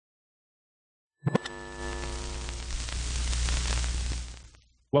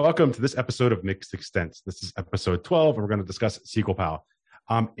Welcome to this episode of Mixed Extents. This is episode 12, and we're going to discuss SQL Pal.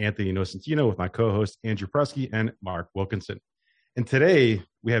 I'm Anthony Nocentino with my co-host Andrew Prusky and Mark Wilkinson. And today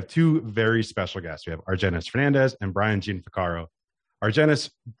we have two very special guests. We have Argenis Fernandez and Brian Gianficcaro. Argenis,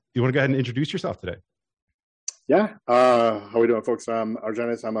 do you want to go ahead and introduce yourself today? Yeah. How are we doing, folks? I'm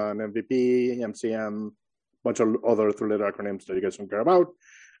Argenis. I'm an MVP, MCM, bunch of other three-letter acronyms that you guys don't care about.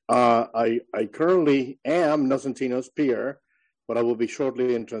 I currently am Nocentino's peer, but I will be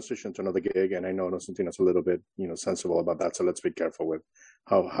shortly in transition to another gig, and I know Nocentino's a little bit, sensible about that. So let's be careful with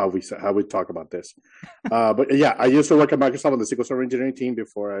how we talk about this. But yeah, I used to work at Microsoft on the SQL Server engineering team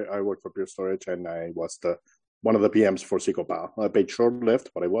before I worked for Pure Storage, and I was one of the PMs for SQL Pal. I paid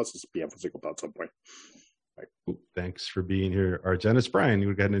short-lived, but I was a PM for SQL Pal at some point. Right. Cool. Thanks for being here, Argenis. Brian, you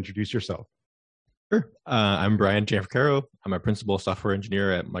would go ahead and introduce yourself. Sure. I'm Brian Gianficcaro. I'm a principal software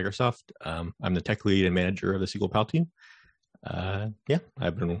engineer at Microsoft. I'm the tech lead and manager of the SQL Pal team.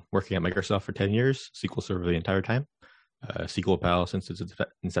 I've been working at Microsoft for 10 years, SQL Server the entire time, SQL Pal since its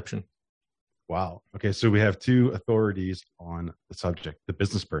inception. Wow. Okay, so we have two authorities on the subject, the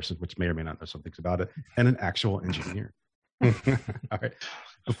business person, which may or may not know some things about it, and an actual engineer. All right.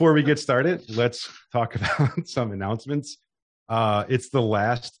 Before we get started, let's talk about some announcements. It's the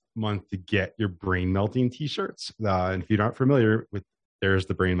last month to get your brain melting t-shirts. And if you're not familiar with, there's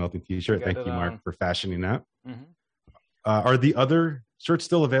the brain melting t-shirt. Thank you, Mark, for fashioning that. Mm-hmm. Are the other shirts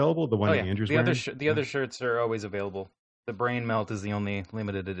still available? The one that Andrew's wearing? The other shirts are always available. The brain melt is the only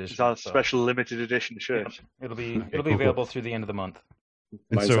limited edition. It's our special limited edition shirt. Yeah, it'll be available through the end of the month.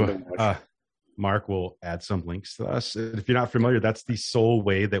 And so Mark will add some links to us. If you're not familiar, that's the sole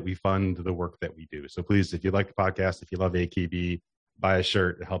way that we fund the work that we do. So please, if you like the podcast, if you love AKB, buy a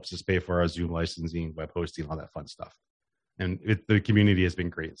shirt. It helps us pay for our Zoom licensing, web hosting, all that fun stuff. And the community has been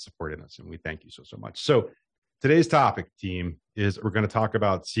great at supporting us, and we thank you so much. So today's topic, team, is we're going to talk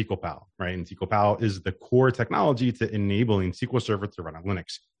about SQL Pal, right? And SQL Pal is the core technology to enabling SQL Server to run on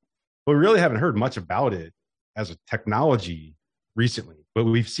Linux. But we really haven't heard much about it as a technology recently, but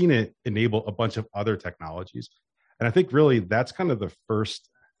we've seen it enable a bunch of other technologies. And I think really that's kind of the first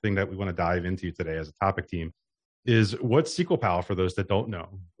thing that we want to dive into today as a topic team is what's SQL Pal for those that don't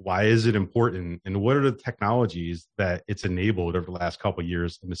know? Why is it important? And what are the technologies that it's enabled over the last couple of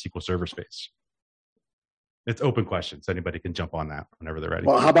years in the SQL Server space? It's open questions. Anybody can jump on that whenever they're ready.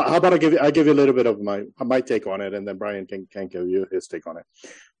 Well, how about I give you a little bit of my take on it, and then Brian can give you his take on it.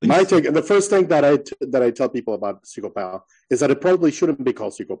 Please. My take, and the first thing that I tell people about SQL Pal is that it probably shouldn't be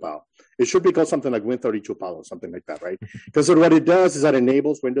called SQL Pal. It should be called something like Win32 Pal or something like that, right? Because what it does is that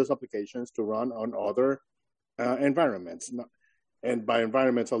enables Windows applications to run on other environments. And by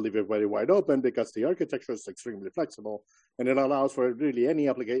environments, I'll leave it very wide open because the architecture is extremely flexible, and it allows for really any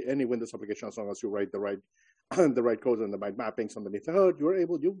Windows application, as long as you write the right code and the right mappings underneath the hood,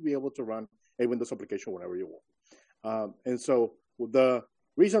 you'll be able to run a Windows application whenever you want. And so the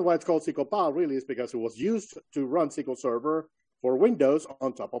reason why it's called SQL Pal really is because it was used to run SQL Server for Windows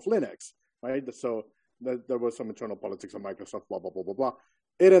on top of Linux, right? So there was some internal politics of Microsoft, blah, blah, blah, blah, blah.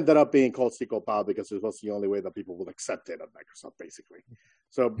 It ended up being called SQL Pal because it was the only way that people would accept it at Microsoft, basically.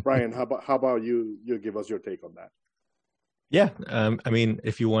 So, Brian, how about you give us your take on that? Yeah,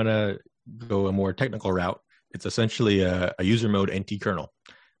 if you want to go a more technical route, it's essentially a user mode NT kernel.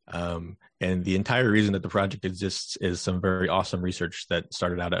 And the entire reason that the project exists is some very awesome research that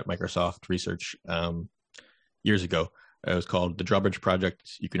started out at Microsoft Research years ago. It was called the Drawbridge Project.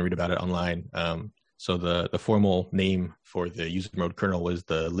 You can read about it online. So the formal name for the user mode kernel was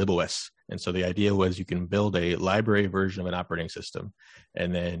the libOS. And so the idea was you can build a library version of an operating system,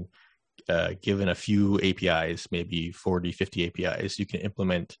 and then given a few APIs, maybe 40, 50 APIs, you can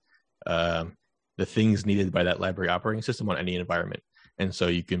implement the things needed by that library operating system on any environment. And so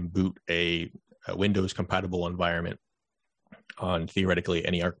you can boot a Windows compatible environment on theoretically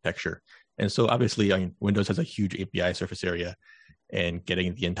any architecture. And so obviously Windows has a huge API surface area, and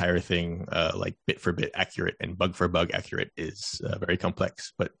getting the entire thing like bit for bit accurate and bug for bug accurate is very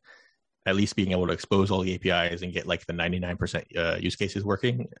complex. But at least being able to expose all the APIs and get like the 99% use cases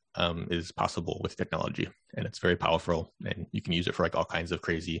working is possible with technology. And it's very powerful, and you can use it for like all kinds of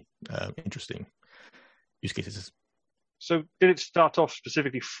crazy, interesting use cases. So did it start off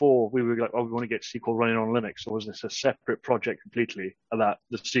specifically for, we were like, we want to get SQL running on Linux, or was this a separate project completely that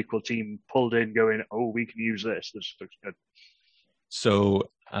the SQL team pulled in going, we can use this looks good?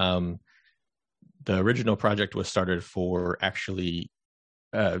 So the original project was started for actually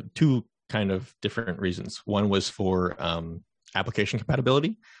two kind of different reasons. One was for application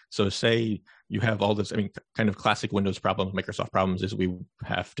compatibility. So say you have all this, I mean, kind of classic Windows problems, Microsoft problems is we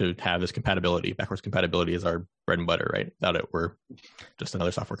have to have this compatibility. Backwards compatibility is our bread and butter, right? Without it, we're just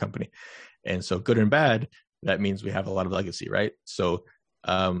another software company. And so good and bad, that means we have a lot of legacy, right? So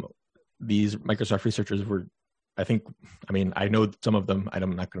these Microsoft researchers were, I know some of them.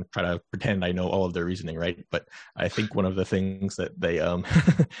 I'm not going to try to pretend I know all of their reasoning, right? But I think one of the things that they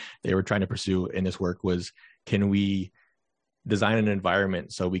they were trying to pursue in this work was, can we design an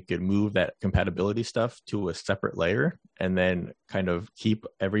environment so we could move that compatibility stuff to a separate layer and then kind of keep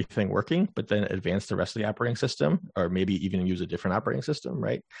everything working, but then advance the rest of the operating system, or maybe even use a different operating system,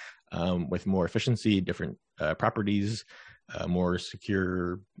 right? With more efficiency, different properties, more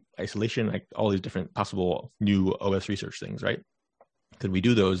secure isolation, like all these different possible new OS research things, right? Could we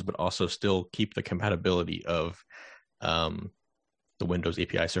do those, but also still keep the compatibility of the Windows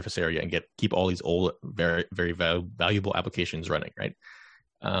API surface area and keep all these old, very, very valuable applications running, right?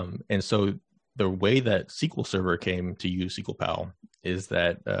 And so the way that SQL Server came to use SQLPAL is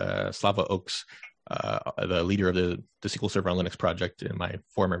that Slava Oaks, the leader of the SQL Server on Linux project and my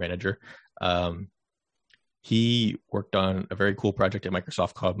former manager, he worked on a very cool project at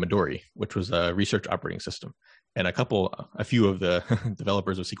Microsoft called Midori, which was a research operating system. And a few of the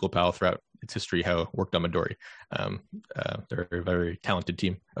developers of SQLPAL throughout its history have worked on Midori. They're a very talented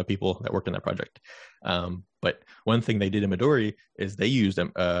team of people that worked on that project. But one thing they did in Midori is they used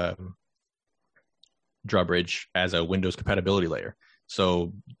Drawbridge as a Windows compatibility layer.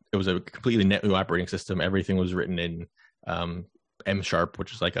 So it was a completely net new operating system. Everything was written in M#,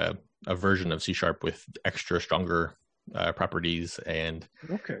 which is like a version of C# with extra stronger properties, and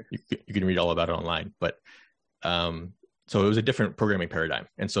you can read all about it online. But so it was a different programming paradigm,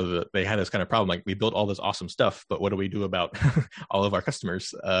 and so they had this kind of problem, like, we built all this awesome stuff, but what do we do about all of our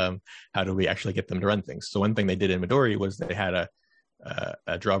customers? How do we actually get them to run things? So one thing they did in Midori was they had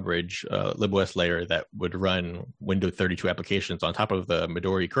a Drawbridge libOS layer that would run Windows 32 applications on top of the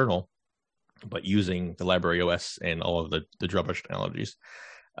Midori kernel, but using the library OS and all of the Drawbridge technologies.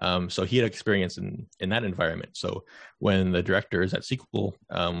 So he had experience in that environment. So when the directors at SQL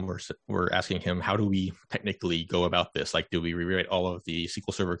were asking him, how do we technically go about this? Like, do we rewrite all of the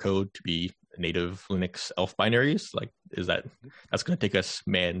SQL Server code to be native Linux ELF binaries? Like, that's going to take us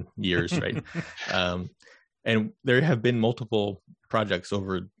years, right? And there have been multiple projects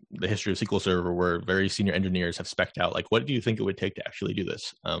over the history of SQL Server where very senior engineers have spec'd out, like, what do you think it would take to actually do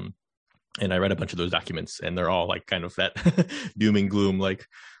this? And I read a bunch of those documents, and they're all like kind of that doom and gloom, like,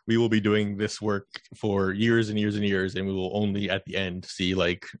 we will be doing this work for years and years and years, and we will only at the end see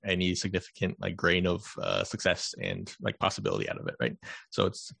like any significant like grain of success and like possibility out of it, right? So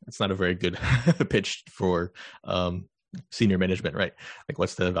it's not a very good pitch for senior management, right? Like,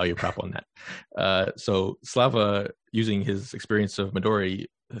 what's the value prop on that? So Slava, using his experience of Midori,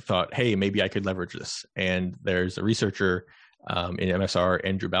 thought, hey, maybe I could leverage this. And there's a researcher in MSR,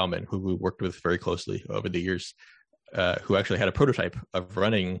 Andrew Bauman, who we worked with very closely over the years, who actually had a prototype of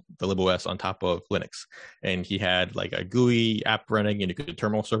running the libOS on top of Linux. And he had like a GUI app running, and you could do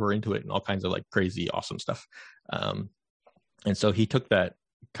terminal server into it and all kinds of like crazy, awesome stuff. And so he took that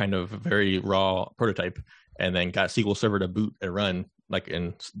kind of very raw prototype and then got SQL Server to boot and run, like,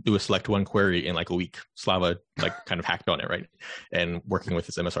 and do a select one query in like a week. Slava like kind of hacked on it, right? And working with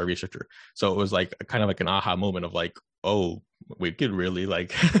this MSR researcher. So it was like kind of like an aha moment of like, oh, we could really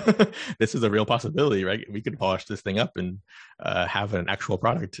like, this is a real possibility, right? We could polish this thing up and have an actual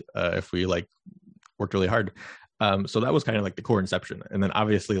product if we like worked really hard. So that was kind of like the core inception. And then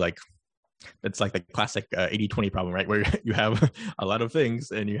obviously, like, it's like the classic 80-20 problem, right? Where you have a lot of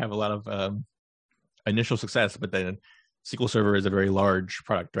things and you have a lot of initial success, but then SQL Server is a very large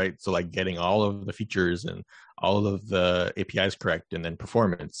product, right? So like getting all of the features and all of the APIs correct, and then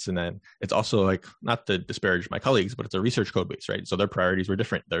performance. And then it's also like, not to disparage my colleagues, but it's a research code base, right? So their priorities were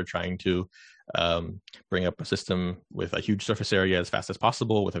different. They're trying to bring up a system with a huge surface area as fast as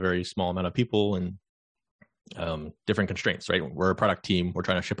possible with a very small amount of people and different constraints, right? We're a product team. We're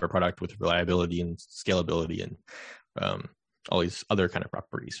trying to ship our product with reliability and scalability and all these other kind of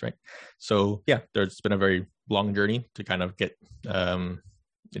properties, right? So yeah, there's been a very long journey to kind of get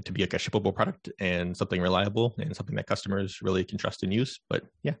it to be like a shippable product and something reliable and something that customers really can trust and use. But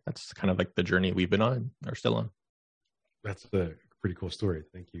yeah, that's kind of like the journey we've been on or still on. That's a pretty cool story.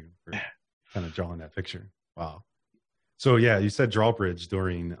 Thank you for kind of drawing that picture. Wow. So yeah, you said Drawbridge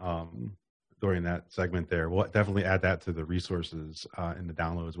during that segment there. We'll definitely add that to the resources in the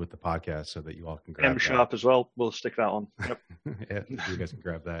downloads with the podcast so that you all can grab M# as well. We'll stick that on. Yep. Yeah, you guys can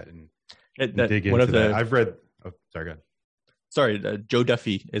grab that and Dig into that. I've read. Oh, sorry, go ahead. Joe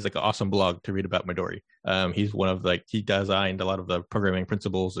Duffy is like an awesome blog to read about Midori. He's one of he designed a lot of the programming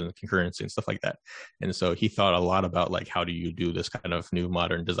principles and concurrency and stuff like that. And so he thought a lot about like, how do you do this kind of new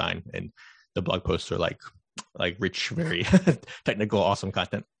modern design? And the blog posts are like rich, very technical, awesome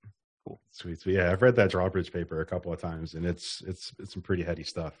content. Cool. Sweet. So yeah, I've read that Drawbridge paper a couple of times, and it's some pretty heady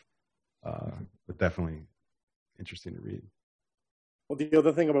stuff. But definitely interesting to read. Well, the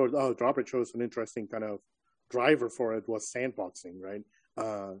other thing about Drawbridge shows an interesting kind of driver for it was sandboxing, right?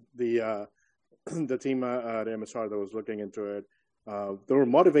 The team at MSR that was looking into it, they were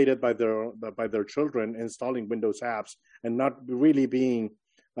motivated by their children installing Windows apps and not really being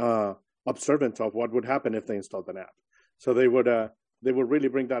observant of what would happen if they installed an app. So they would really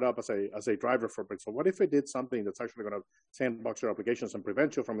bring that up as a driver for it. So what if it did something that's actually going to sandbox your applications and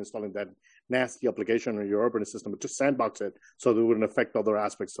prevent you from installing that nasty application on your operating system, but just sandbox it so that it wouldn't affect other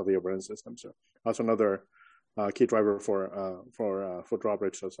aspects of the operating system. So that's another key driver for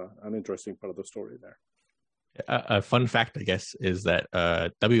Drawbridge. As an interesting part of the story there. A fun fact, I guess, is that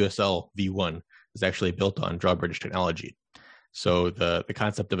WSL v1 is actually built on Drawbridge technology. So the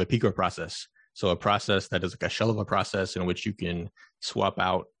concept of a Pico process, so a process that is like a shell of a process in which you can swap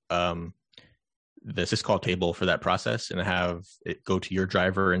out the syscall table for that process and have it go to your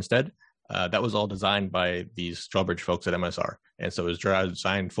driver instead. That was all designed by these Drawbridge folks at MSR. And so it was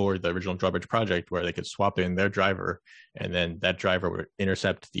designed for the original Drawbridge project where they could swap in their driver, and then that driver would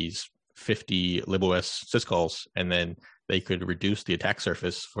intercept these 50 libOS syscalls, and then they could reduce the attack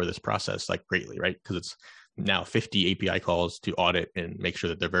surface for this process like greatly, right? Because it's now 50 API calls to audit and make sure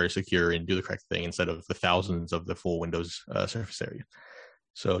that they're very secure and do the correct thing instead of the thousands of the full Windows surface area.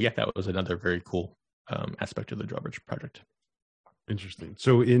 So yeah, that was another very cool aspect of the Drawbridge project. Interesting.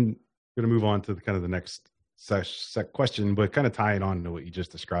 So going to move on to the next question, but kind of tie it on to what you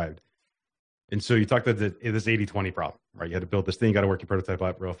just described. And so you talked about this 80-20 problem, right? You had to build this thing, got to work your prototype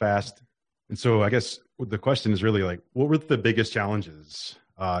up real fast. And so I guess the question is really like, what were the biggest challenges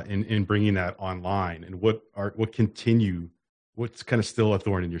in bringing that online, and what's kind of still a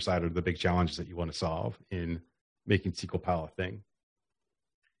thorn in your side, or the big challenges that you want to solve in making SQL PAL a thing?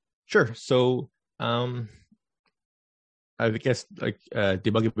 Sure. So I guess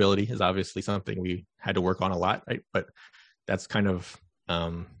debuggability is obviously something we had to work on a lot, right? But that's kind of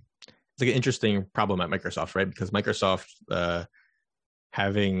it's like an interesting problem at Microsoft, right? Because Microsoft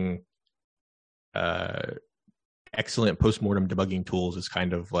having excellent postmortem debugging tools is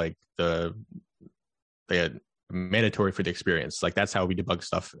kind of like the mandatory for the experience. Like that's how we debug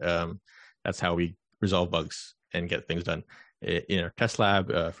stuff. That's how we resolve bugs and get things done in our test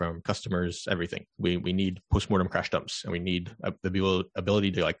lab, from customers, everything. We need postmortem crash dumps, and we need the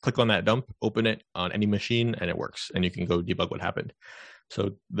ability to like click on that dump, open it on any machine, and it works, and you can go debug what happened.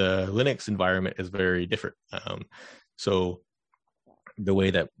 So the Linux environment is very different. So the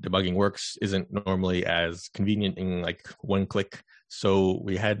way that debugging works isn't normally as convenient in like one click. So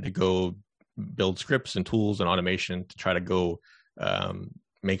we had to go build scripts and tools and automation to try to go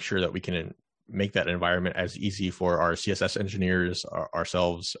make sure that we can make that environment as easy for our CSS engineers,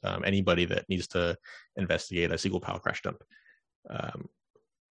 ourselves, anybody that needs to investigate a SQL PAL crash dump.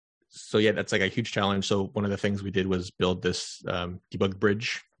 So yeah, that's like a huge challenge. So one of the things we did was build this debug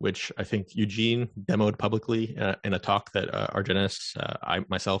bridge, which I think Eugene demoed publicly in a talk that Argenis,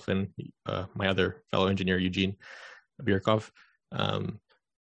 myself, and my other fellow engineer, Eugene Birkov,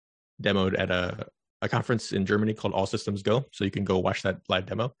 demoed at a conference in Germany called All Systems Go. So you can go watch that live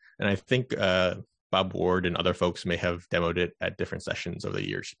demo. And I think Bob Ward and other folks may have demoed it at different sessions over the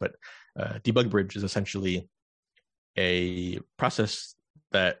years. But debug bridge is essentially a process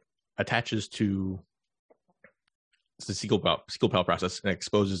that attaches to the SQL PAL process and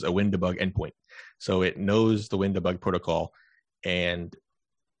exposes a WinDebug endpoint. So it knows the WinDebug protocol, and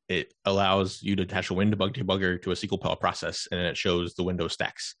it allows you to attach a WinDebug debugger to a SQL PAL process, and it shows the Windows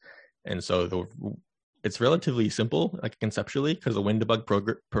stacks. And so it's relatively simple, like conceptually, because the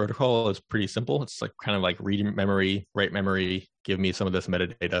WinDebug protocol is pretty simple. It's like kind of like read memory, write memory, give me some of this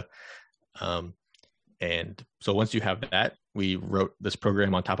metadata. And so once you have that, we wrote this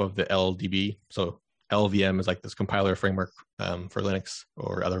program on top of the LLDB. So LLVM is like this compiler framework for Linux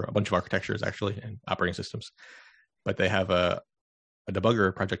or a bunch of architectures actually and operating systems. But they have a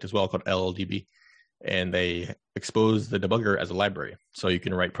debugger project as well called LLDB, and they expose the debugger as a library. So you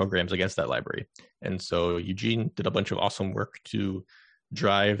can write programs against that library. And so Eugene did a bunch of awesome work to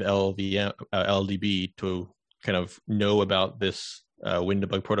drive LLDB to kind of know about this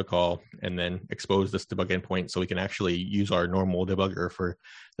WinDebug protocol, and then expose this debug endpoint so we can actually use our normal debugger for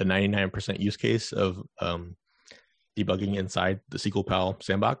the 99% use case of debugging inside the SQL PAL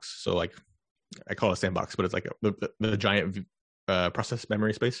sandbox. So like I call it a sandbox, but it's like the giant process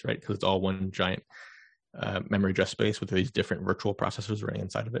memory space, right? Because it's all one giant memory address space with these different virtual processors running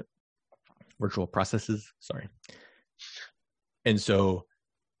inside of it. Virtual processes, sorry. And so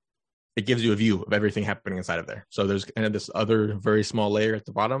it gives you a view of everything happening inside of there. So there's kind of this other very small layer at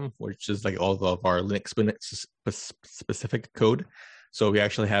the bottom, which is like all of our Linux specific code. So we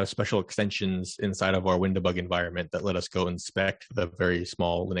actually have special extensions inside of our WinDbg environment that let us go inspect the very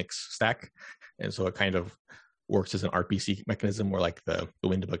small Linux stack. And so it kind of works as an RPC mechanism where like the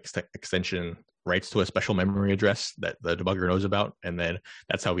WinDbg extension writes to a special memory address that the debugger knows about. And then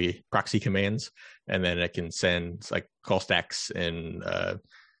that's how we proxy commands. And then it can send like call stacks and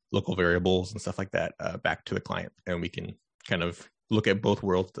local variables and stuff like that back to the client. And we can kind of look at both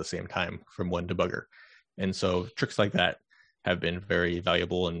worlds at the same time from one debugger. And so tricks like that have been very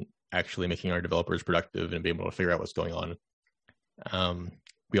valuable in actually making our developers productive and being able to figure out what's going on.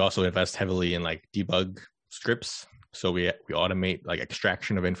 We also invest heavily in like debug scripts. So we automate like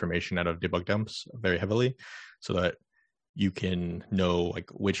extraction of information out of debug dumps very heavily so that you can know like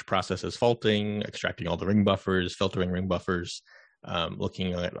which process is faulting, extracting all the ring buffers, filtering ring buffers,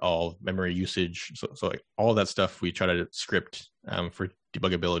 looking at all memory usage. So like all that stuff we try to script for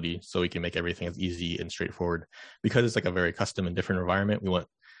debuggability so we can make everything as easy and straightforward. Because it's like a very custom and different environment, we want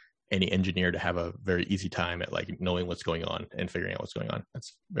any engineer to have a very easy time at like knowing what's going on and figuring out what's going on.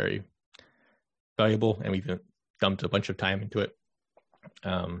 That's very valuable, and we've dumped a bunch of time into it.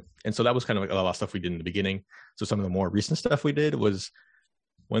 And so that was kind of like a lot of stuff we did in the beginning. So some of the more recent stuff we did was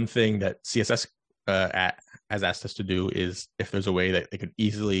one thing that CSS has asked us to do is if there's a way that they could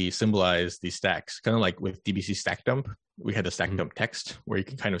easily symbolize these stacks, kind of like with DBC stack dump, we had the stack dump text where you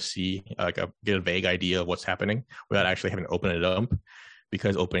can kind of see get a vague idea of what's happening without actually having to open a dump,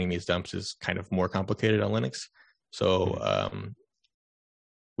 because opening these dumps is kind of more complicated on Linux. So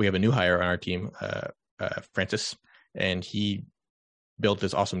we have a new hire on our team, Francis, and he built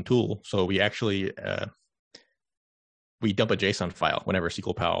this awesome tool. So we actually we dump a JSON file whenever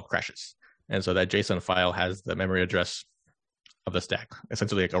SQLPal crashes. And so that JSON file has the memory address of the stack,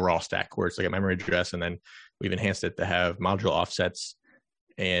 essentially like a raw stack where it's like a memory address. And then we've enhanced it to have module offsets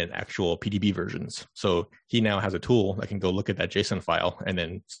and actual PDB versions. So he now has a tool that can go look at that JSON file and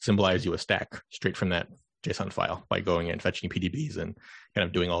then symbolize you a stack straight from that JSON file by going and fetching PDBs and kind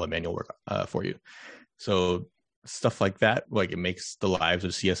of doing all the manual work for you. So stuff like that, like it makes the lives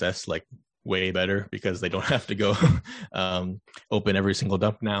of CSS like way better because they don't have to go open every single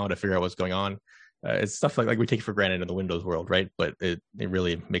dump now to figure out what's going on. It's stuff like we take for granted in the Windows world, right? But it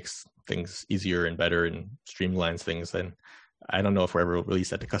really makes things easier and better and streamlines things. And I don't know if we'll ever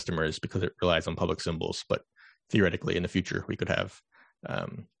release that to customers because it relies on public symbols, but theoretically in the future we could have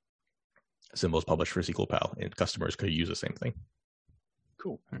symbols published for SQLPal and customers could use the same thing.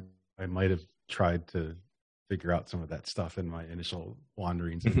 Cool. I might have tried to figure out some of that stuff in my initial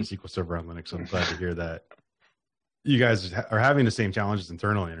wanderings in the SQL Server on Linux. So I'm glad to hear that you guys are having the same challenges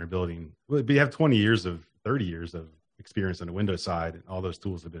internally and are building. But you have 30 years of experience on the Windows side, and all those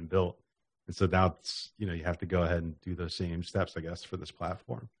tools have been built. And so now it's, you have to go ahead and do those same steps, I guess, for this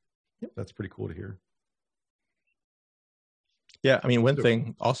platform. Yep. That's pretty cool to hear. Yeah, I mean, one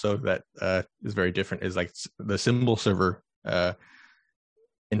thing also that is very different is like the symbol server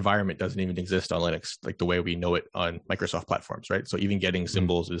environment doesn't even exist on Linux like the way we know it on Microsoft platforms, right? So even getting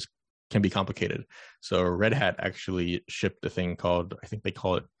symbols can be complicated. So Red Hat actually shipped a thing called, I think they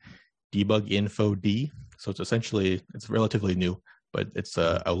call it Debug Info D. So it's relatively new, but it's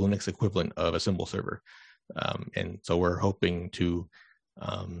a Linux equivalent of a symbol server. And so we're hoping to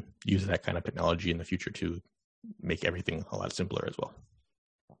use that kind of technology in the future to make everything a lot simpler as well.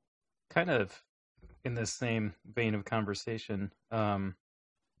 Kind of in the same vein of conversation,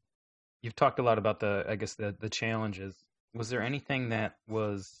 you've talked a lot about the challenges. Was there anything that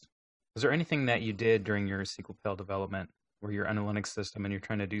you did during your SQLPal development where you're on a Linux system and you're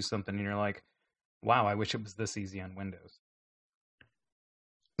trying to do something and you're like, wow, I wish it was this easy on Windows?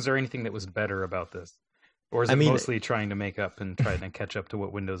 Was there anything that was better about this? Or is it mostly trying to make up and trying to catch up to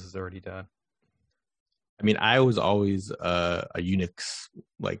what Windows has already done? I mean, I was always a Unix,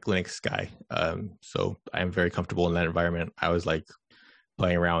 like Linux guy. So I'm very comfortable in that environment. I was like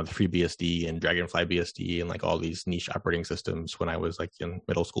playing around with FreeBSD and Dragonfly BSD and like all these niche operating systems when I was like in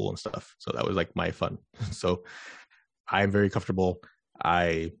middle school and stuff. So that was like my fun. So I'm very comfortable.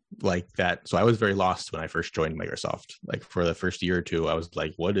 I like that. So I was very lost when I first joined Microsoft. Like for the first year or two, I was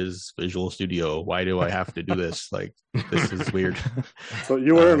like, what is Visual Studio? Why do I have to do this? Like, this is weird. So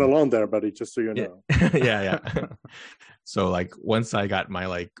you weren't alone there, buddy, just so you know. Yeah. So like once I got my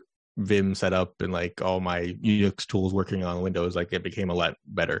like Vim set up and like all my Unix tools working on Windows, like it became a lot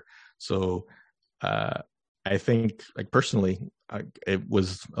better. So I think, like personally, it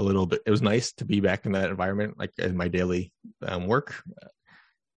was nice to be back in that environment, like in my daily work.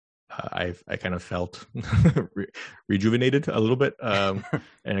 I kind of felt rejuvenated a little bit, and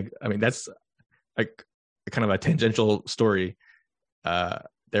I mean that's like kind of a tangential story.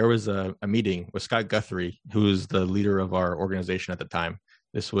 There was a meeting with Scott Guthrie, who was the leader of our organization at the time.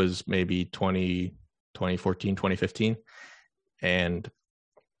 This was maybe 2014, 2015, and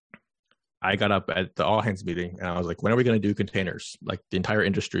I got up at the all hands meeting and I was like, when are we going to do containers? Like the entire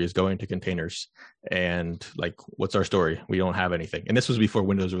industry is going to containers. And like, what's our story? We don't have anything. And this was before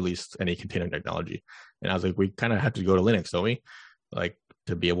Windows released any container technology. And I was like, we kind of have to go to Linux, don't we? Like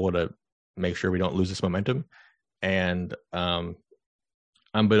to be able to make sure we don't lose this momentum. And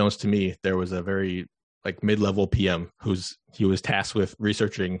unbeknownst to me, there was a very like mid-level PM he was tasked with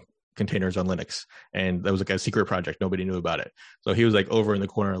researching containers on Linux, and that was like a secret project. Nobody knew about it. So he was like over in the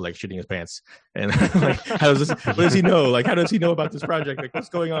corner, like shitting his pants. And like, what does he know? Like, how does he know about this project? Like, what's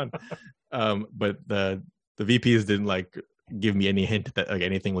going on? But the VPs didn't like give me any hint that like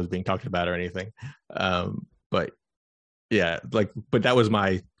anything was being talked about or anything. But yeah, like, but that was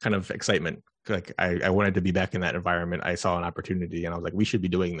my kind of excitement. Like I wanted to be back in that environment. I saw an opportunity and I was like, we should be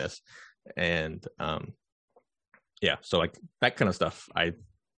doing this. And yeah, so like that kind of stuff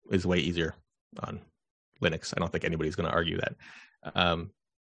is way easier on Linux. I don't think anybody's going to argue that.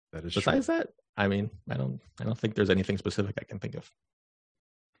 That is besides true. that, I mean, I don't think there's anything specific I can think of.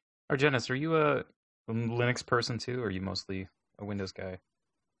 Argenis, are you a Linux person too, or are you mostly a Windows guy?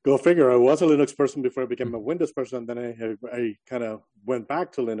 Go figure. I was a Linux person before I became a Windows person, and then I kind of went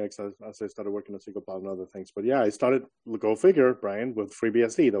back to Linux as I started working on SQL and other things. But yeah, I started, go figure, Brian, with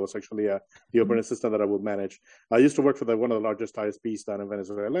FreeBSD. That was actually the operating system that I would manage. I used to work for one of the largest ISPs down in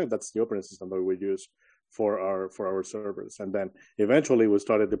Venezuela, and that's the operating system that we use for our servers. And then eventually we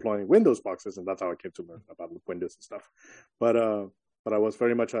started deploying Windows boxes, and that's how I came to learn about Windows and stuff. But I was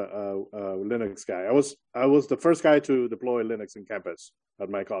very much a Linux guy. I was the first guy to deploy Linux in campus at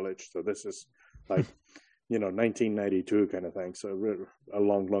my college. So this is like, 1992 kind of thing. So a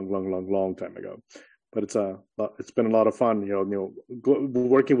long time ago. But it's been a lot of fun,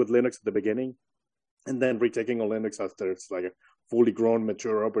 working with Linux at the beginning, and then retaking on Linux after it's like a fully grown,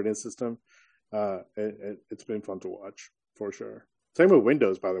 mature operating system. It's been fun to watch for sure. Same with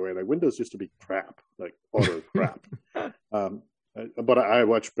Windows, by the way. Like Windows used to be crap, like utter crap. But I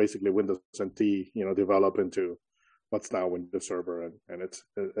watched basically Windows NT, develop into what's now Windows Server, and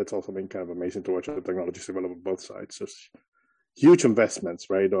it's also been kind of amazing to watch the technologies develop on both sides. Just huge investments,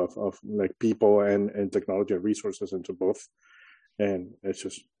 right, of like people and technology and resources into both, and it's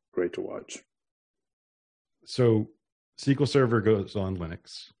just great to watch. So SQL Server goes on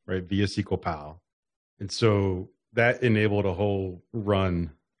Linux, right, via SQL PAL, and so that enabled a whole run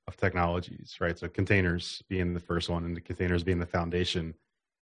of technologies, right? So containers being the first one, and the containers being the foundation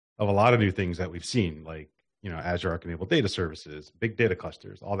of a lot of new things that we've seen, like, Azure Arc enabled data services, big data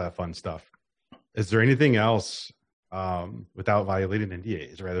clusters, all that fun stuff. Is there anything else without violating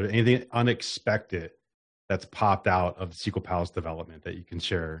NDAs, or are there anything unexpected that's popped out of SQL PAL's development that you can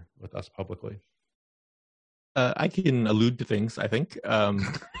share with us publicly? I can allude to things, I think.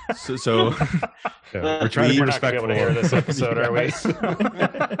 So yeah, we're trying to be respectful. To hear this episode, are we?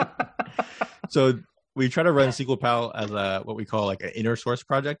 So we try to run SQL PAL as what we call like an inner source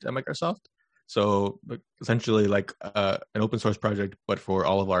project at Microsoft. So essentially like an open source project, but for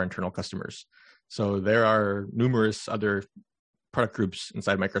all of our internal customers. So there are numerous other product groups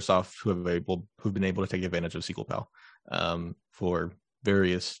inside Microsoft who've been able to take advantage of SQL PAL for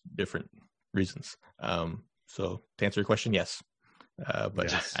various different reasons. So to answer your question, yes. But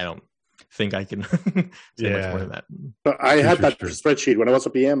yes. I don't think I can say much more than that. But I had that spreadsheet. When I was a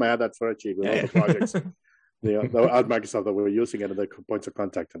PM, I had that spreadsheet with all the projects at Microsoft that we were using, and the points of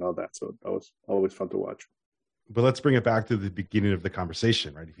contact and all that. So that was always fun to watch. But let's bring it back to the beginning of the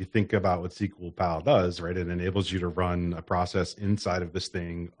conversation, right? If you think about what SQL PAL does, right, it enables you to run a process inside of this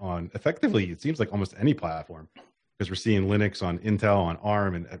thing on effectively, it seems like almost any platform, because we're seeing Linux on Intel, on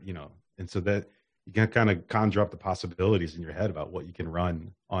ARM, and so that you can kind of conjure up the possibilities in your head about what you can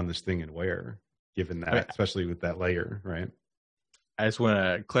run on this thing and where, given that, especially with that layer, right? I just want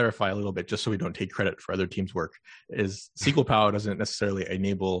to clarify a little bit, just so we don't take credit for other teams' work, is SQL PAL doesn't necessarily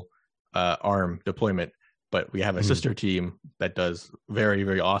enable ARM deployment, but we have a sister team that does very,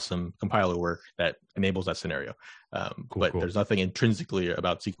 very awesome compiler work that enables that scenario. But there's nothing intrinsically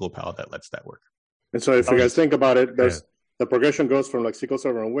about SQL PAL that lets that work. And so if you guys think about it, the progression goes from like SQL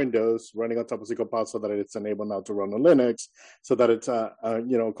Server on Windows running on top of SQL PAL so that it's enabled now to run on Linux, so that it's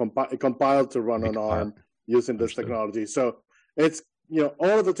compiled to run on ARM using this technology. So it's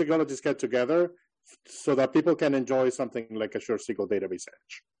all of the technologies get together so that people can enjoy something like Azure SQL Database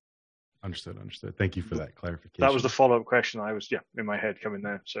Edge. Understood. Thank you for that clarification. That was the follow-up question I was, in my head coming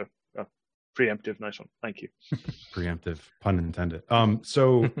there. So preemptive, nice one. Thank you. Preemptive, pun intended.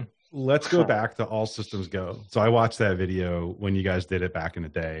 So let's go back to All Systems Go. So I watched that video when you guys did it back in the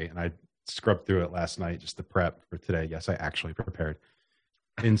day, and I scrubbed through it last night just to prep for today. Yes, I actually prepared.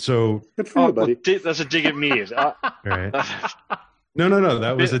 And so, good for you, buddy. That's a dig at me, is it? Right. No.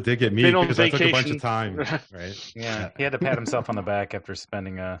 That was a dig at me because I took a bunch of time. Right. Yeah. He had to pat himself on the back after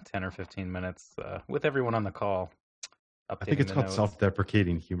spending 10 or 15 minutes with everyone on the call. I think it's called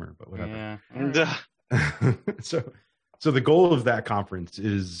self-deprecating humor, but whatever. Yeah. So the goal of that conference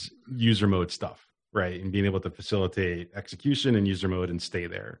is user mode stuff, right? And being able to facilitate execution in user mode and stay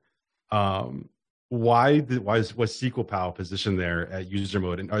there. Why was SQL Pal positioned there at user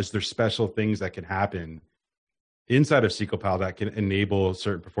mode? And is there special things that can happen inside of SQL Pal that can enable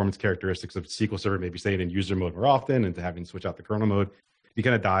certain performance characteristics of SQL Server, maybe staying in user mode more often and to having to switch out the kernel mode? You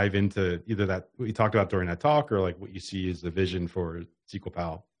kind of dive into either that what you talked about during that talk, or like what you see as the vision for SQL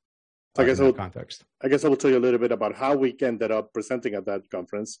Pal. I guess context. I guess I will tell you a little bit about how we ended up presenting at that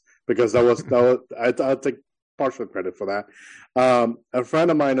conference, because I'll take partial credit for that. A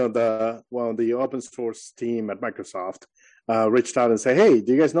friend of mine on the open source team at Microsoft reached out and said, "Hey,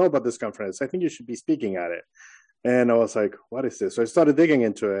 do you guys know about this conference? I think you should be speaking at it." And I was like, "What is this?" So I started digging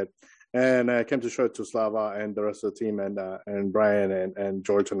into it, and I came to show it to Slava and the rest of the team, and Brian and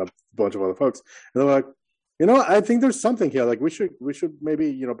George and a bunch of other folks. And they were like, I think there's something here. Like we should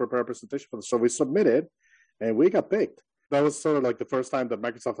maybe prepare a presentation for this. So we submitted, and we got picked. That was sort of like the first time that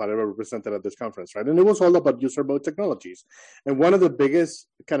Microsoft had ever presented at this conference, right? And it was all about user mode technologies. And one of the biggest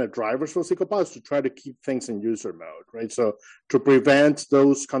kind of drivers for SQL Pal is to try to keep things in user mode, right? So to prevent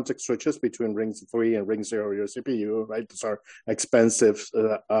those context switches between ring 3 and ring 0 of your CPU, right? Those are expensive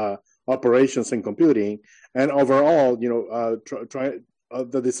operations in computing. And overall,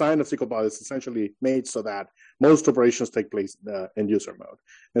 the design of SQL Pal is essentially made so that most operations take place in user mode.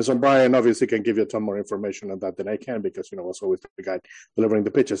 And so Brian obviously can give you a ton more information on that than I can, because, was always the guy delivering the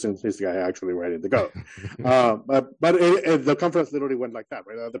pitches, and he's the guy actually ready to go. But the conference literally went like that,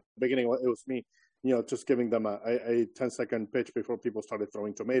 right? At the beginning, it was me, just giving them a 10-second pitch before people started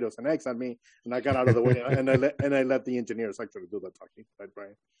throwing tomatoes and eggs at me. And I got out of the way, and I let the engineers actually do the talking, right,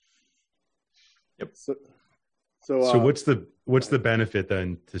 Brian? Yep. So what's the benefit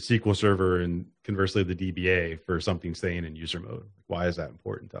then to SQL Server and conversely the DBA for something staying in user mode? Why is that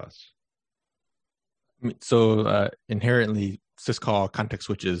important to us? So inherently, syscall context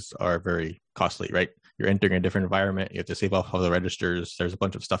switches are very costly, right? You're entering a different environment. You have to save off all the registers. There's a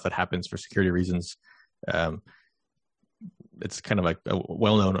bunch of stuff that happens for security reasons. It's kind of like a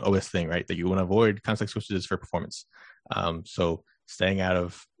well-known OS thing, right? That you want to avoid context switches for performance. So staying out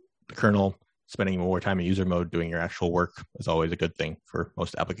of the kernel, spending more time in user mode doing your actual work is always a good thing for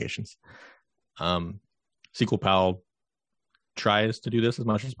most applications. SQL Pal tries to do this as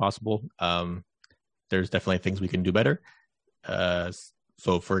much as possible. There's definitely things we can do better.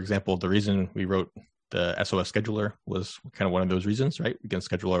 So for example, the reason we wrote the SOS scheduler was kind of one of those reasons, right? We can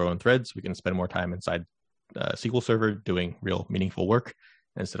schedule our own threads. We can spend more time inside SQL Server doing real meaningful work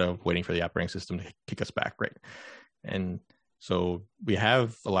instead of waiting for the operating system to kick us back, right? And so we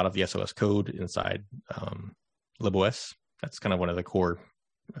have a lot of the SOS code inside LibOS. That's kind of one of the core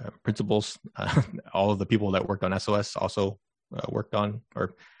principles. All of the people that worked on SOS also worked on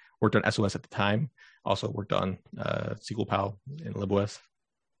SOS at the time, also worked on SQL Pal in LibOS.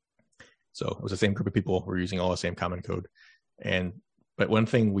 So it was the same group of people who were using all the same common code. But one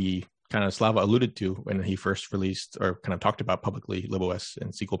thing we kind of Slava alluded to when he first released or kind of talked about publicly LibOS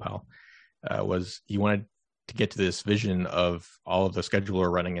and SQL Pal was he wanted to get to this vision of all of the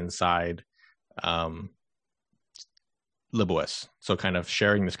scheduler running inside LibOS. So kind of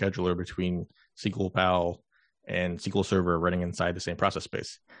sharing the scheduler between SQL Pal and SQL Server running inside the same process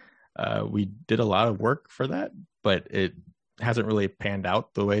space. We did a lot of work for that, but it hasn't really panned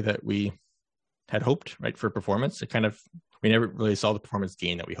out the way that we had hoped, right? For performance, we never really saw the performance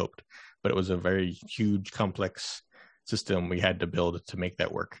gain that we hoped, but it was a very huge, complex system we had to build to make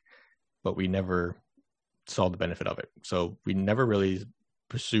that work, but we never saw the benefit of it. So we never really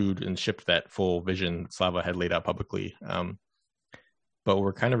pursued and shipped that full vision Slava had laid out publicly. But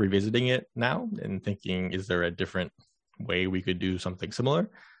we're kind of revisiting it now and thinking, is there a different way we could do something similar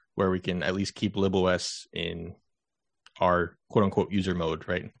where we can at least keep LibOS in our quote unquote user mode,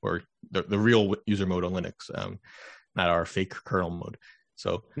 right? Or the real user mode on Linux, not our fake kernel mode.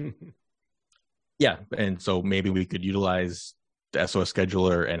 So yeah. And so maybe we could utilize the SOS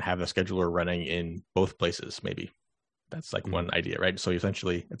scheduler and have the scheduler running in both places, maybe. That's like one idea, right? So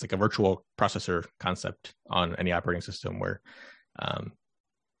essentially, it's like a virtual processor concept on any operating system where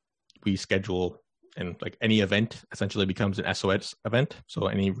we schedule, and like any event essentially becomes an SOS event. So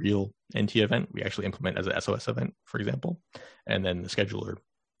any real NT event, we actually implement as an SOS event, for example. And then the scheduler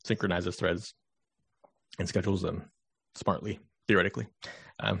synchronizes threads and schedules them smartly, theoretically.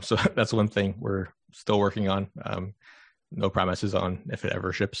 So that's one thing we're still working on. No promises on if it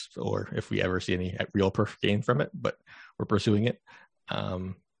ever ships or if we ever see any real perf gain from it, but we're pursuing it.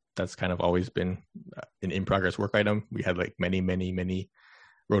 That's kind of always been an in-progress work item. We had like many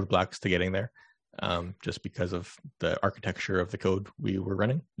roadblocks to getting there, just because of the architecture of the code we were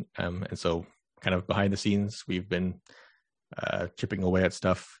running. And so kind of behind the scenes, we've been chipping away at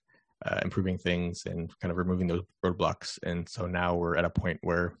stuff, improving things and kind of removing those roadblocks. And so now we're at a point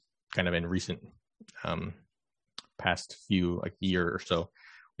where kind of in recent past few, like year or so,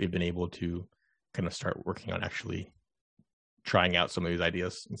 we've been able to kind of start working on actually trying out some of these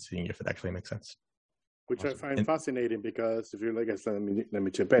ideas and seeing if it actually makes sense. Which awesome. I find fascinating because if you like I said, let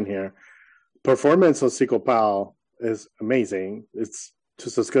me chip in here. Performance on SQL PAL is amazing. It's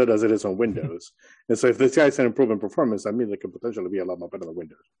just as good as it is on Windows. And so if this guy's an improving performance, I mean, it could potentially be a lot more better than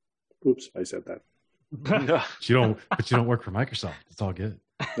Windows. Oops, I said that. But you don't work for Microsoft. It's all good.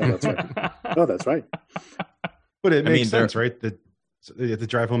 No, that's right. No, that's right. But it makes sense, right? That you have to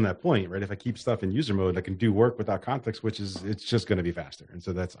drive home that point, right? If I keep stuff in user mode, I can do work without context, it's just going to be faster. And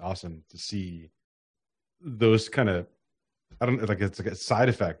so that's awesome to see those kind of, it's like a side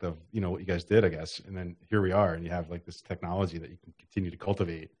effect of, what you guys did, I guess. And then here we are, and you have like this technology that you can continue to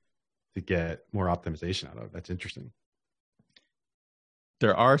cultivate to get more optimization out of. That's interesting.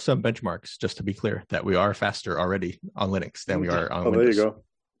 There are some benchmarks, just to be clear, that we are faster already on Linux than we are on Windows. There you go.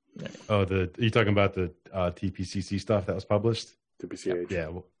 Yeah. Oh, are you talking about the TPCC stuff that was published? TPCH. Yeah,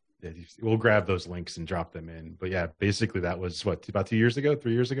 we'll grab those links and drop them in. But yeah, basically that was about 3 years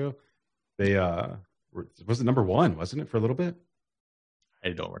ago. They was it number one, wasn't it, for a little bit?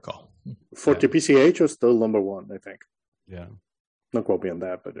 I don't recall. For TPCH, was still number one, I think. Yeah. Don't quote me on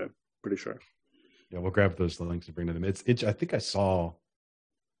that, but I'm pretty sure. Yeah, we'll grab those links and bring them. I think I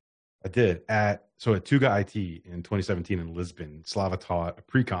did at Tuga IT in 2017 in Lisbon. Slava taught a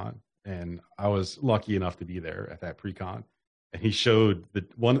pre-con, and I was lucky enough to be there at that pre-con. And he showed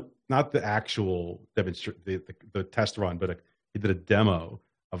not the actual the test run, but he did a demo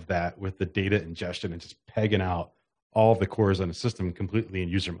of that with the data ingestion and just pegging out all of the cores on the system completely in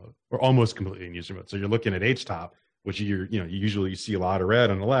user mode, or almost completely in user mode. So you're looking at HTOP, which you usually see a lot of red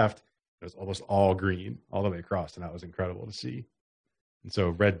on the left. It was almost all green all the way across, and that was incredible to see. And so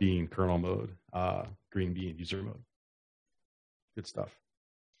red being kernel mode, green being user mode. Good stuff.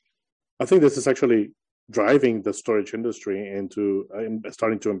 I think this is actually driving the storage industry into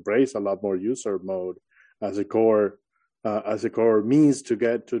starting to embrace a lot more user mode as a core means to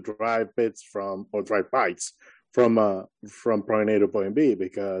drive bits drive bytes from point A to point B,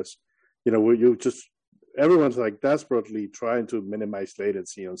 because everyone's like desperately trying to minimize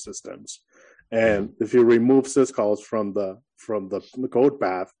latency on systems. And if you remove syscalls from the code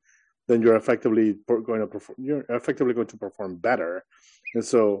path, then you're effectively going to perform better. And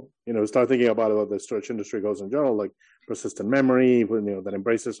so, start thinking about the storage industry goes in general, like persistent memory,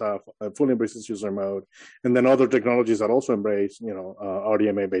 that fully embraces user mode, and then other technologies that also embrace,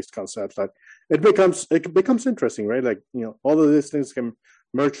 RDMA based concepts. That it becomes interesting, right? Like, all of these things can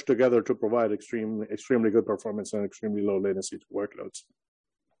merge together to provide extremely good performance and extremely low latency to workloads.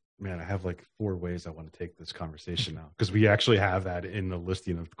 Man, I have like 4 ways I want to take this conversation now, because we actually have that in the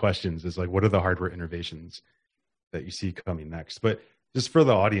listing of questions. Is like, what are the hardware innovations that you see coming next? But just for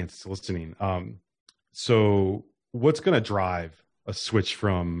the audience listening, so what's going to drive a switch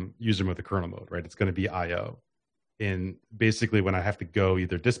from user mode to kernel mode, right? It's going to be I/O. And basically when I have to go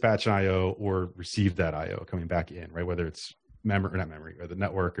either dispatch an I/O or receive that I/O coming back in, right? Whether it's memory or the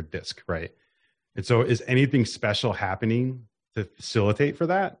network or disk, right? And so is anything special happening to facilitate for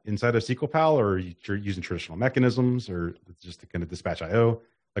that inside of SQL PAL, or you're using traditional mechanisms, or just to kind of dispatch I/O?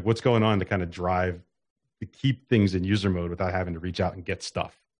 Like, what's going on to kind of keep things in user mode without having to reach out and get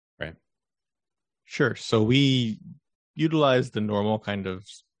stuff, right? Sure. So we utilize the normal kind of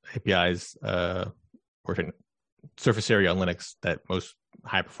APIs or surface area on Linux that most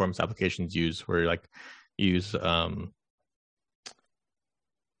high performance applications use, where use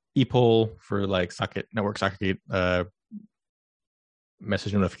ePOL for like network socket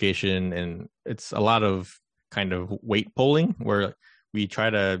message notification, and it's a lot of kind of weight polling, where we try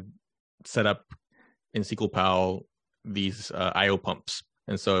to set up in SQL PAL these I/O pumps.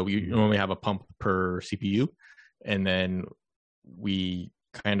 And so we normally have a pump per CPU, and then we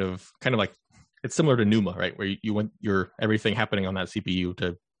kind of like it's similar to NUMA, right? Where you want your everything happening on that CPU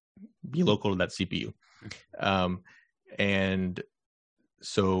to be local to that CPU. And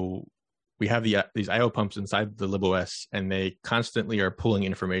so we have these IO pumps inside the libOS, and they constantly are pulling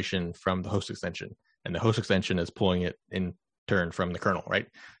information from the host extension, and the host extension is pulling it in turn from the kernel, right?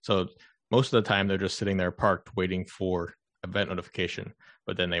 So most of the time they're just sitting there parked waiting for event notification,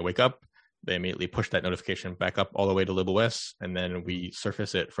 but then they wake up, they immediately push that notification back up all the way to libOS, and then we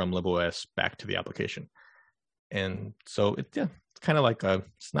surface it from libOS back to the application. And so it's kind of like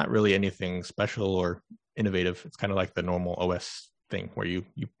it's not really anything special or innovative. It's kind of like the normal OS thing where you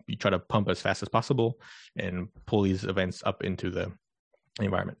try to pump as fast as possible and pull these events up into the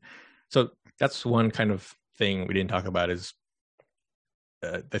environment. So that's one kind of thing we didn't talk about is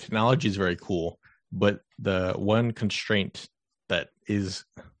the technology is very cool, but the one constraint that is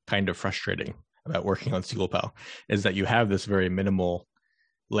kind of frustrating about working on SQLPAL is that you have this very minimal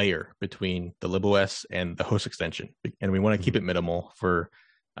layer between the libOS and the host extension, and we want to keep it minimal for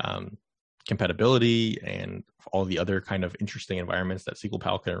compatibility and all the other kind of interesting environments that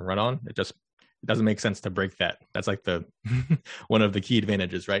SQLPAL can run on. It doesn't make sense to break that. That's like the one of the key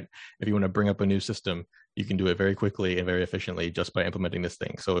advantages, right? If you want to bring up a new system, you can do it very quickly and very efficiently just by implementing this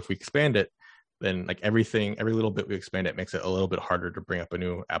thing. So if we expand it, then like every little bit we expand it makes it a little bit harder to bring up a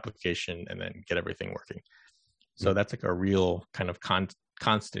new application and then get everything working. So that's like a real kind of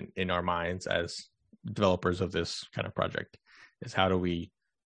constant in our minds as developers of this kind of project is how do we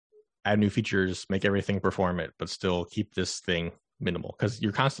add new features, make everything perform it, but still keep this thing minimal, because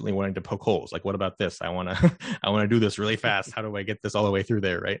you're constantly wanting to poke holes. Like, what about this? I want to do this really fast. How do I get this all the way through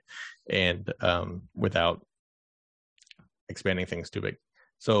there, right? And without expanding things too big.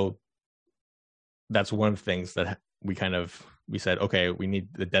 So that's one of the things that we said, okay, we need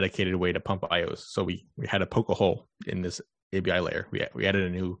the dedicated way to pump IOs. So we had to poke a hole in this API layer. We added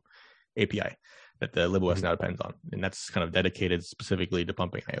a new API that the libOS now depends on, and that's kind of dedicated specifically to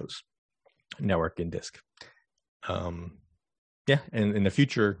pumping IOs, network and disk. And in the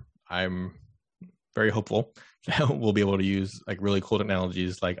future, I'm very hopeful that we'll be able to use like really cool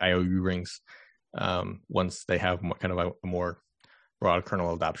technologies like IOU rings once they have kind of a more broad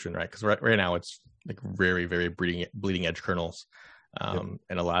kernel adoption, right? Because right now it's like very, very bleeding edge kernels, and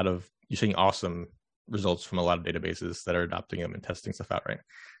you're seeing awesome results from a lot of databases that are adopting them and testing stuff out, right?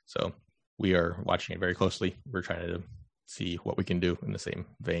 So we are watching it very closely. We're trying to see what we can do in the same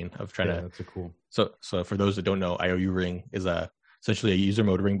vein of trying to. That's a cool. So for those that don't know, IOU ring is essentially a user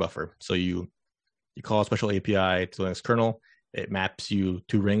mode ring buffer. So you call a special API to Linux kernel. It maps you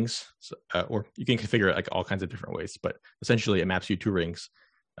two rings, or you can configure it like all kinds of different ways. But essentially, it maps you two rings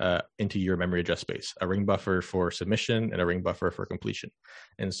into your memory address space: a ring buffer for submission and a ring buffer for completion.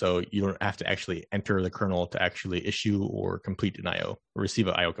 And so you don't have to actually enter the kernel to actually issue or complete an IO or receive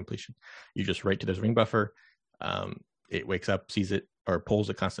an IO completion. You just write to this ring buffer. It wakes up, sees it, or pulls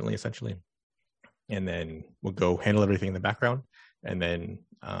it constantly, essentially, and then we'll go handle everything in the background, and then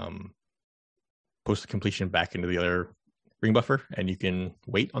post the completion back into the other ring buffer, and you can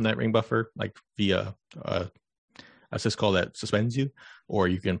wait on that ring buffer like via a syscall that suspends you, or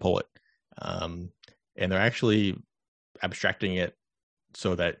you can pull it. And they're actually abstracting it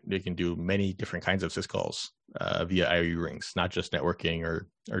so that they can do many different kinds of syscalls via IOU rings, not just networking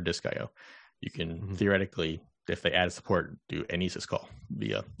or disk IO. You can theoretically, if they add support, do any syscall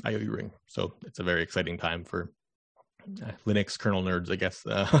via IOU ring. So it's a very exciting time for Linux kernel nerds, I guess,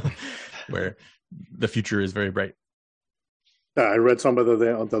 where the future is very bright. Yeah, I read some of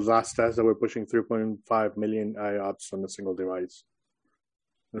the last test that we're pushing 3.5 million IOPS on a single device.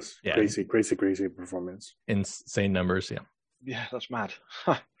 That's crazy performance. Insane numbers, yeah. Yeah, that's mad.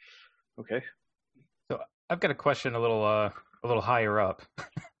 Okay. So I've got a question a little higher up.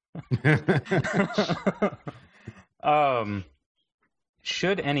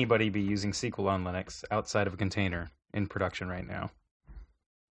 Should anybody be using SQL on Linux outside of a container in production right now?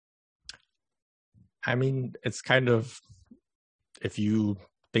 I mean, it's kind of, if you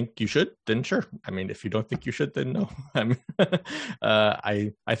think you should, then sure. I mean, if you don't think you should, then no. I mean,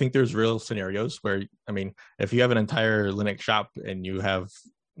 I think there's real scenarios where, I mean, if you have an entire Linux shop and you have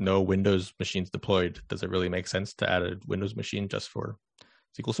no Windows machines deployed, does it really make sense to add a Windows machine just for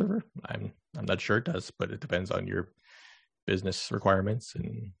SQL Server? I'm not sure it does, but it depends on your business requirements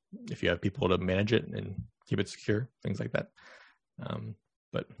and if you have people to manage it and keep it secure, things like that.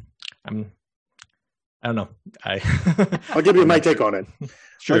 But I don't know. I'll give you my take on it.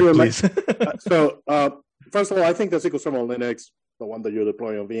 Sure, please. So, first of all, I think the SQL Server on Linux, the one that you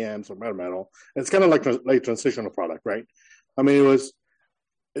deploy on VMs or bare metal, it's kind of like transitional product, right? I mean,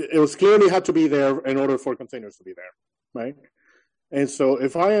 it was clearly had to be there in order for containers to be there, right? And so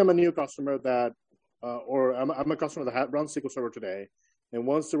if I am a new customer that, or I'm a customer that runs SQL Server today and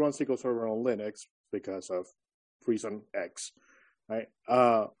wants to run SQL Server on Linux because of reason X, right?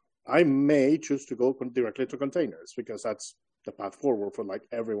 I may choose to go directly to containers because that's the path forward for like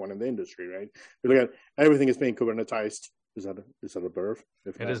everyone in the industry, right? You look at everything is being Kubernetized. Is that a verb?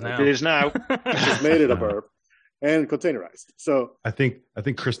 It is now. It is now. Just made it a verb. And containerized. So I think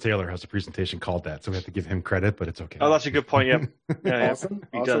Chris Taylor has a presentation called that, so we have to give him credit, but it's okay. Oh, that's a good point. Yeah. Awesome,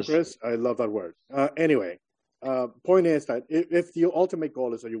 He does. Chris. I love that word. Anyway, point is that if the ultimate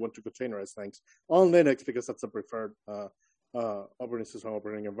goal is that you want to containerize things on Linux because that's the preferred operating system,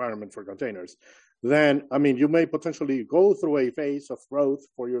 operating environment for containers, then I mean you may potentially go through a phase of growth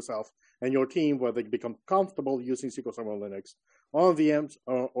for yourself and your team where they become comfortable using SQL Server on Linux on VMs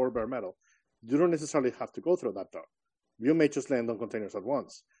or bare metal. You don't necessarily have to go through that though. You may just land on containers at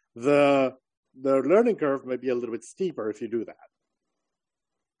once. The learning curve may be a little bit steeper if you do that.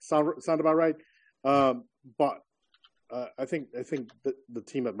 Sound about right? But I think the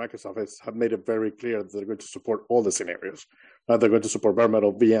team at Microsoft have made it very clear that they're going to support all the scenarios. They're going to support bare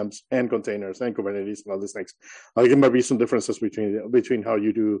metal, VMs, and containers, and Kubernetes, and all these things. There might be some differences between how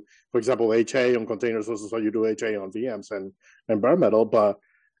you do, for example, HA on containers versus how you do HA on VMs and bare metal, but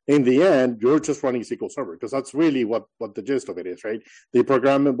in the end, you're just running SQL Server because that's really what the gist of it is, right? The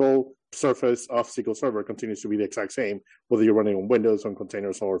programmable surface of SQL Server continues to be the exact same, whether you're running on Windows, on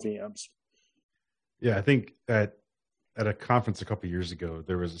containers, or VMs. Yeah, I think at a conference a couple of years ago,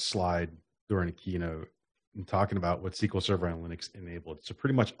 there was a slide during a keynote talking about what SQL Server on Linux enabled. So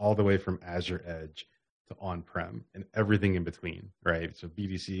pretty much all the way from Azure Edge to on-prem and everything in between, right? So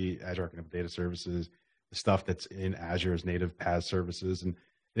BDC, Azure Arc Data Services, the stuff that's in Azure's native PaaS services, and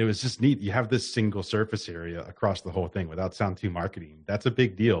it was just neat. You have this single surface area across the whole thing without sound too marketing. That's a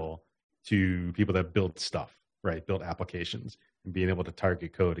big deal to people that build stuff, right? Build applications and being able to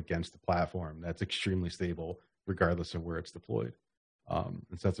target code against the platform that's extremely stable regardless of where it's deployed. And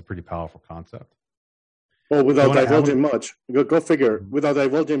so that's a pretty powerful concept. Well, without divulging much, go figure, without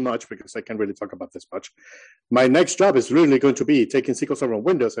divulging much, because I can't really talk about this much, my next job is really going to be taking SQL Server on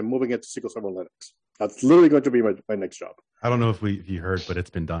Windows and moving it to SQL Server on Linux. That's literally going to be my next job. I don't know if you heard, but it's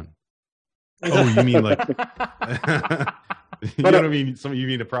been done. Oh, you mean like, you know what I mean? You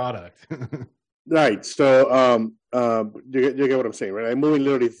mean a product. Right. So you get what I'm saying, right? I'm moving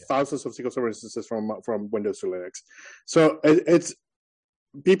literally thousands of SQL Server instances from Windows to Linux. So it's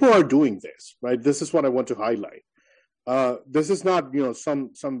people are doing this, right? This is what I want to highlight. This is not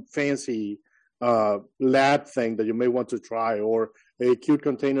some fancy lab thing that you may want to try or a cute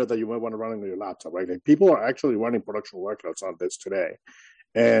container that you might want to run on your laptop, right? Like people are actually running production workloads on this today,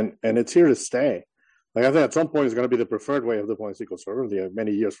 and it's here to stay. Like I think at some point it's going to be the preferred way of deploying SQL Server.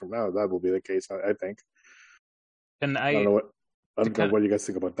 Many years from now, that will be the case. I think. And I don't know what you guys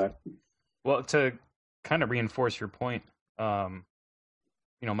think about that. Well, to kind of reinforce your point,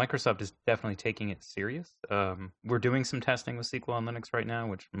 Microsoft is definitely taking it serious. We're doing some testing with SQL on Linux right now,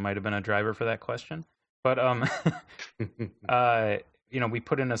 which might have been a driver for that question. But we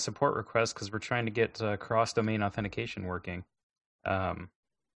put in a support request because we're trying to get cross-domain authentication working.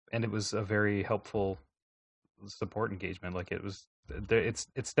 And it was a very helpful support engagement. Like it's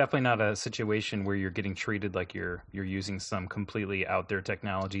definitely not a situation where you're getting treated like you're using some completely out there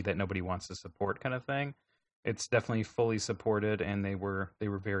technology that nobody wants to support kind of thing. It's definitely fully supported, and they were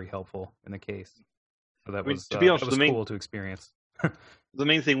very helpful in the case. So that was cool to experience. The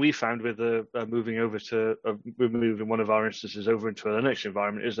main thing we found with moving one of our instances over into a Linux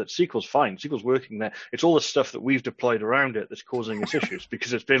environment is that SQL's fine. SQL's working there. It's all the stuff that we've deployed around it that's causing us issues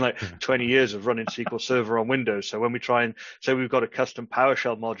because it's been like 20 years of running SQL Server on Windows. So when we try and say we've got a custom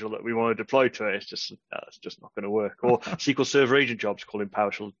PowerShell module that we want to deploy to it, it's just not going to work. Or SQL Server agent jobs calling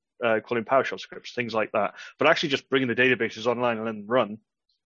PowerShell scripts, things like that. But actually just bringing the databases online and letting them run,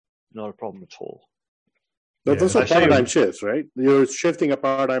 not a problem at all. Those are paradigm shifts, right? You're shifting a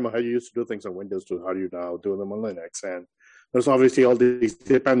paradigm of how you used to do things on Windows to how you now do them on Linux. And there's obviously all these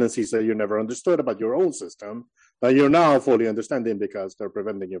dependencies that you never understood about your old system that you're now fully understanding because they're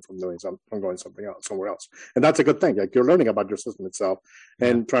preventing you from going somewhere else. And that's a good thing. Like you're learning about your system itself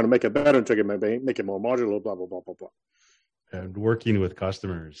and trying to make it better and make it more modular, blah, blah, blah, blah, blah. And working with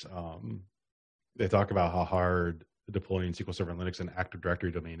customers, they talk about how hard deploying SQL Server on Linux and Active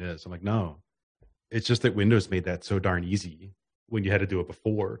Directory domain is. I'm like, no. It's just that Windows made that so darn easy when you had to do it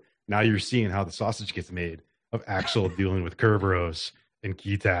before. Now you're seeing how the sausage gets made of actual dealing with Kerberos and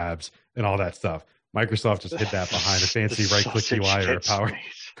key tabs and all that stuff. Microsoft just hid that behind a fancy right-click UI or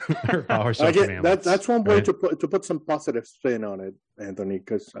PowerShell command. That's one way to put some positive spin on it, Anthony,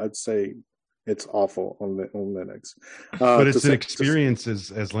 because I'd say It's awful on Linux. But it's an experience as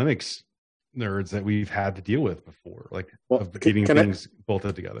Linux nerds that we've had to deal with before, like of getting things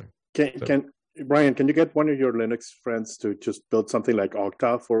bolted together. Brian, can you get one of your Linux friends to just build something like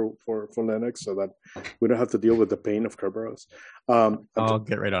Octa for Linux so that we don't have to deal with the pain of Kerberos? I'll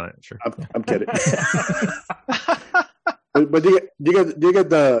get right on it. Sure. I'm kidding. but you get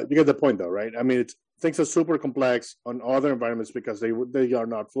the point though, right? I mean, things are super complex on other environments because they are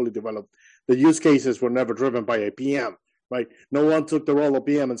not fully developed. The use cases were never driven by a PM, right? No one took the role of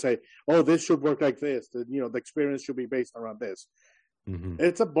PM and say, "Oh, this should work like this." The experience should be based around this. Mm-hmm.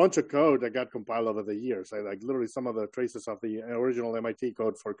 It's a bunch of code that got compiled over the years. Right? Like literally, some of the traces of the original MIT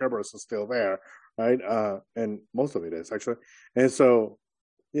code for Kerberos is still there, right? And most of it is actually. And so,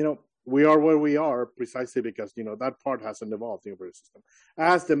 we are where we are precisely because that part hasn't evolved the operating system.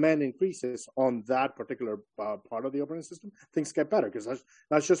 As demand increases on that particular part of the operating system, things get better because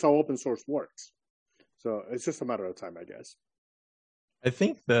that's just how open source works. So it's just a matter of time, I guess. I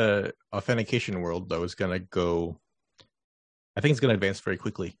think the authentication world though is going to go. I think it's going to advance very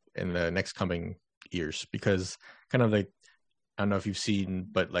quickly in the next coming years because kind of like, I don't know if you've seen,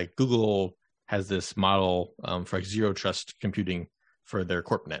 but like Google has this model for like zero trust computing for their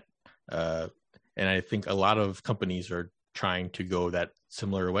CorpNet. And I think a lot of companies are trying to go that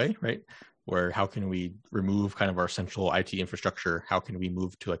similar way, right? Where how can we remove kind of our central IT infrastructure? How can we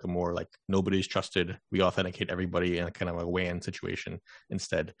move to like a more like nobody's trusted, we authenticate everybody in a kind of a WAN situation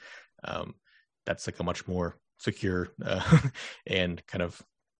instead? That's like a much more secure and kind of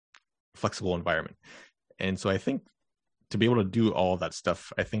flexible environment. And so I think to be able to do all of that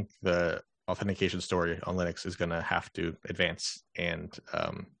stuff, I think the authentication story on Linux is going to have to advance and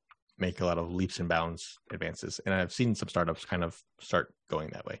make a lot of leaps and bounds advances. And I've seen some startups kind of start going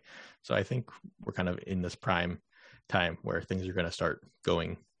that way. So I think we're kind of in this prime time where things are going to start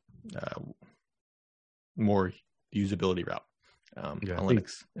going more usability route on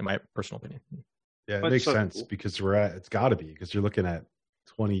Linux, in my personal opinion. Yeah, it makes sense because it's got to be because you're looking at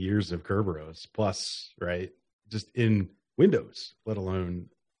 20 years of Kerberos plus, right? Just in Windows, let alone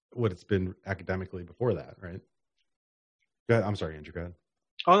what it's been academically before that, right? I'm sorry, Andrew, go ahead.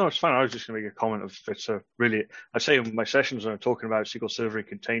 Oh, no, it's fine. I was just going to make a comment of it's a really, I say in my sessions when I'm talking about SQL Server and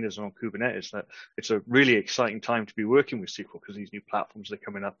containers and on Kubernetes, that it's a really exciting time to be working with SQL because these new platforms are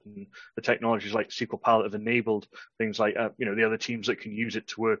coming up and the technologies like SQL Pal have enabled things like, the other teams that can use it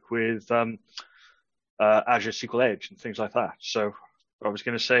to work with Azure SQL Edge and things like that. So I was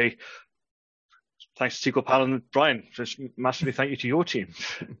going to say, thanks to SQL Pal and Brian, just massively thank you to your team.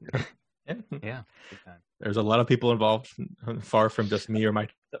 Yeah. There's a lot of people involved, far from just me or my.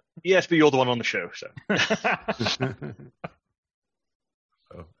 Yes, but you're the one on the show, so. I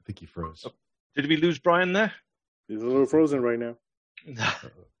think he froze. Did we lose Brian there? He's a little frozen right now.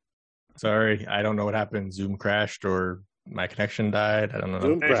 Sorry, I don't know what happened. Zoom crashed or my connection died. I don't know.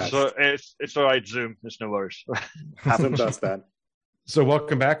 Zoom crashed. It's all right, Zoom. There's no worries. Zoom does that. So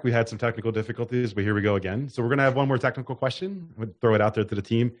welcome back. We had some technical difficulties, but here we go again. So we're going to have one more technical question. I'm going to throw it out there to the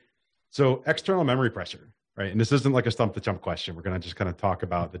team. So external memory pressure, right? And this isn't like a stump the chump question. We're going to just kind of talk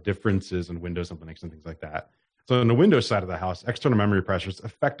about the differences in Windows and Linux and things like that. So on the Windows side of the house, external memory pressure is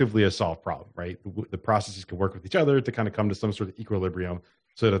effectively a solved problem, right? The processes can work with each other to kind of come to some sort of equilibrium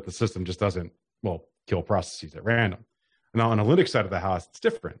so that the system just doesn't, kill processes at random. Now on the Linux side of the house, it's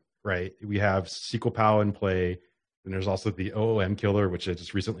different, right? We have SQL Pal in play. And there's also the OOM killer, which I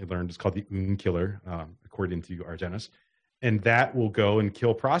just recently learned is called the OOM killer, according to Argenis. And that will go and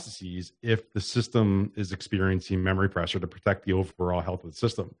kill processes if the system is experiencing memory pressure to protect the overall health of the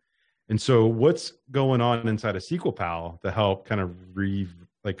system. And so what's going on inside of SQL Pal to help kind of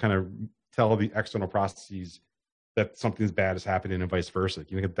tell the external processes that something's bad is happening and vice versa?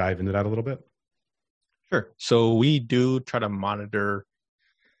 Can you dive into that a little bit? Sure. So we do try to monitor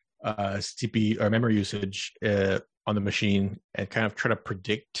CPU or memory usage on the machine and kind of try to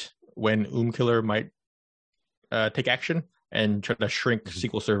predict when OOM killer might take action and try to shrink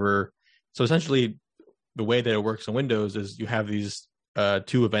SQL Server. So essentially, the way that it works in Windows is you have these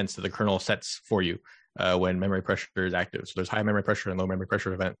two events that the kernel sets for you when memory pressure is active. So there's high memory pressure and low memory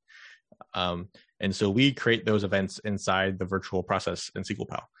pressure event. And so we create those events inside the virtual process in SQL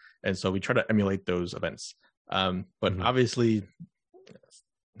Pal. And so we try to emulate those events. But obviously,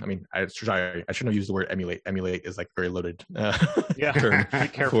 I shouldn't have used the word emulate. Emulate is like very loaded term be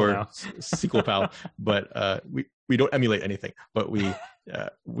careful for now. SQL Pal. But we don't emulate anything. But we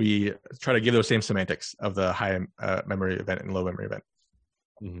try to give those same semantics of the high memory event and low memory event.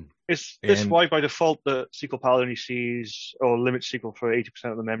 Mm-hmm. Is this why by default the SQL Pal only sees or limits SQL for 80%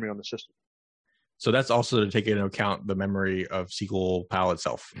 of the memory on the system? So that's also to take into account the memory of SQL PAL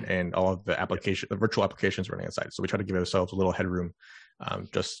itself and all of the virtual applications running inside. So we try to give ourselves a little headroom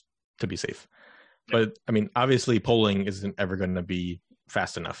just to be safe. But I mean, obviously polling isn't ever going to be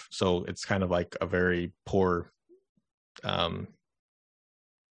fast enough. So it's kind of like a very poor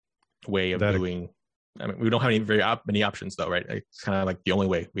way of doing. I mean, we don't have very many options though, right? It's kind of like the only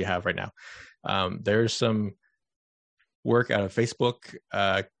way we have right now. There's some work out of Facebook.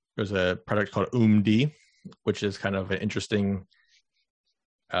 There's a product called OOMD, which is kind of an interesting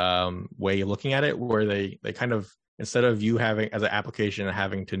way of looking at it, where they kind of, instead of you having as an application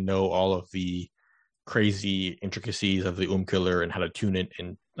having to know all of the crazy intricacies of the killer and how to tune it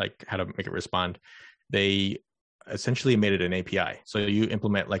and like how to make it respond, they essentially made it an API. So you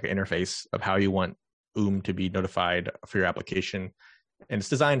implement like an interface of how you want to be notified for your application. And it's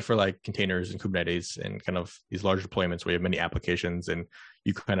designed for like containers and Kubernetes and kind of these large deployments where you have many applications, and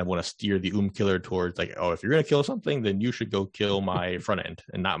you kind of want to steer the killer towards like, oh, if you're going to kill something, then you should go kill my front end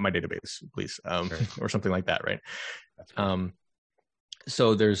and not my database, please, or something like that, right?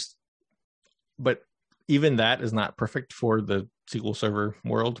 So but even that is not perfect for the SQL Server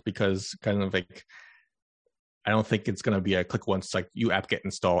world, because kind of like, I don't think it's going to be a click once, like you apt-get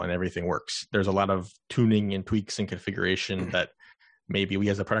install and everything works. There's a lot of tuning and tweaks and configuration that maybe we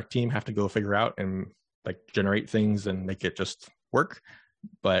as a product team have to go figure out and like generate things and make it just work.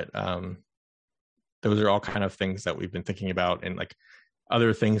 But those are all kind of things that we've been thinking about. And like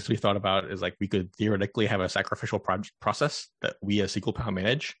other things we thought about is like we could theoretically have a sacrificial process that we as SQL PAL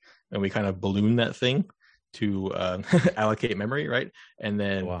manage, and we kind of balloon that thing to allocate memory, right? And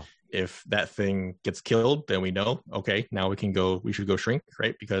then if that thing gets killed, then we know, okay, now we should go shrink,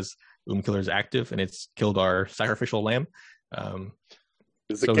 right? Because killer is active and it's killed our sacrificial lamb.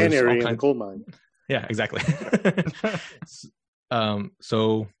 It's the canary in the coal mine. Yeah, exactly.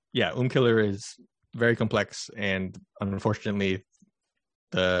 So yeah, killer is very complex, and unfortunately,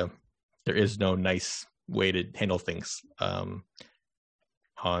 there is no nice way to handle things on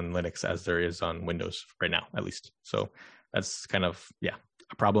Linux as there is on Windows right now, at least. So that's kind of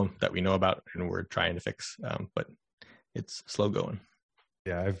a problem that we know about and we're trying to fix, but it's slow going.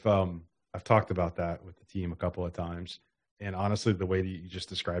 Yeah, I've talked about that with the team a couple of times. And honestly, the way that you just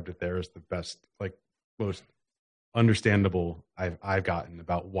described it there is the best, like most understandable I've gotten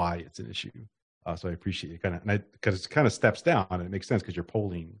about why it's an issue. So I appreciate it because it kind of steps down, and it makes sense because you're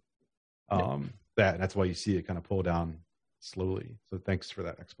polling that, and that's why you see it kind of pull down slowly. So thanks for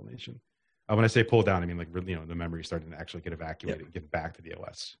that explanation. When I say pull down, I mean like the memory starting to actually get evacuated and get back to the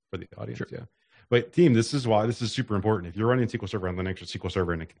OS for the audience. Sure. Yeah. But team, this is why this is super important. If you're running SQL Server on Linux or SQL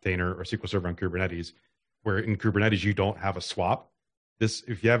Server in a container or SQL Server on Kubernetes, where in Kubernetes you don't have a swap,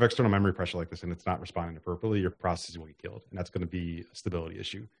 if you have external memory pressure like this and it's not responding appropriately, your processes will get killed, and that's going to be a stability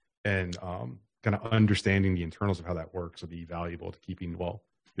issue. And kind of understanding the internals of how that works will be valuable to keeping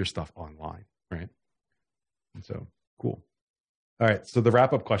your stuff online, right? And so cool. All right. So the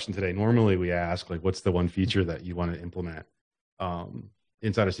wrap up question today. Normally we ask like, what's the one feature that you want to implement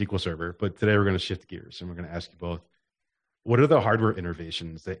inside of SQL Server? But today we're going to shift gears and we're going to ask you both, what are the hardware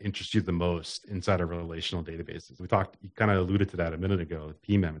innovations that interest you the most inside of relational databases? You kind of alluded to that a minute ago with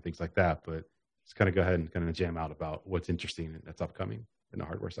PMEM and things like that, but let's kind of go ahead and kind of jam out about what's interesting that's upcoming in the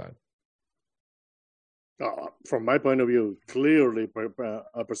hardware side. From my point of view, clearly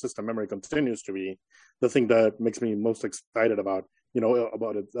persistent memory continues to be the thing that makes me most excited about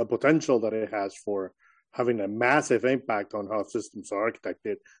the potential that it has for having a massive impact on how systems are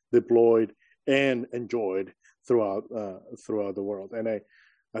architected, deployed, and enjoyed throughout the world. And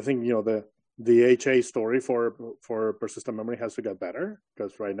I think the HA story for persistent memory has to get better,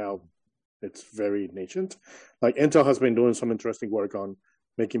 because right now it's very nascent. Like Intel has been doing some interesting work on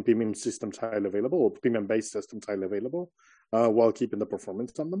making PMEM systems highly available, or PMEM-based systems highly available, while keeping the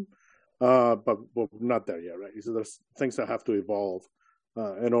performance on them. But we're not there yet, right? So there's things that have to evolve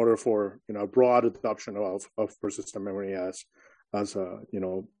in order for broad adoption of persistent memory as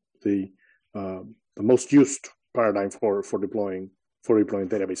the most used paradigm for deploying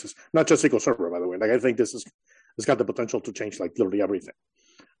databases. Not just SQL Server, by the way. Like I think it's got the potential to change like literally everything.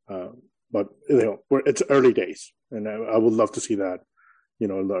 But it's early days, and I would love to see that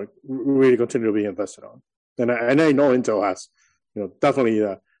really continue to be invested on. And I know Intel has, definitely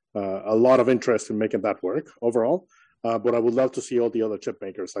a lot of interest in making that work overall. But I would love to see all the other chip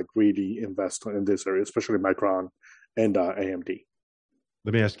makers like really invest in this area, especially Micron and AMD.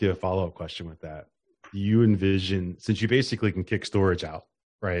 Let me ask you a follow-up question with that. Do you envision, since you basically can kick storage out,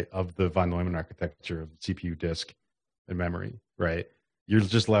 right, of the von Neumann architecture of CPU, disk, and memory, right? You're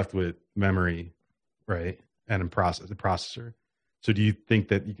just left with memory, right, and the processor. So do you think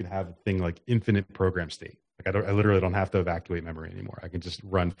that you could have a thing like infinite program state? Like I literally don't have to evacuate memory anymore. I can just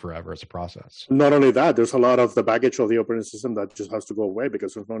run forever as a process. Not only that, there's a lot of the baggage of the operating system that just has to go away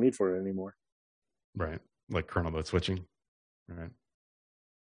because there's no need for it anymore. Right. Like kernel mode switching. Right.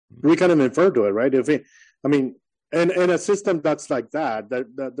 We kind of infer to it, right? In a system that's like that,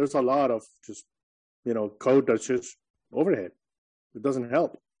 there's a lot of just, code that's just overhead. It doesn't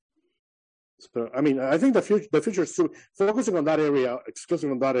help. So, I think the future is focusing on that area,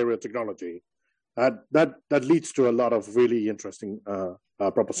 exclusively on that area of technology. That leads to a lot of really interesting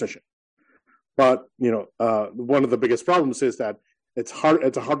proposition. But one of the biggest problems is that it's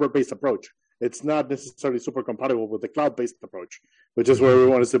a hardware-based approach. It's not necessarily super compatible with the cloud-based approach, which is where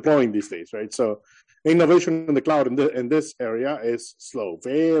everyone is deploying these days, right? So innovation in the cloud in this area is slow,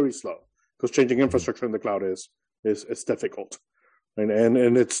 very slow, because changing infrastructure in the cloud is difficult,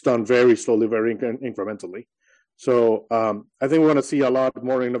 and it's done very slowly, very incrementally. So I think we want to see a lot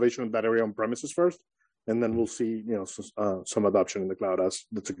more innovation in that area on premises first, and then we'll see some adoption in the cloud as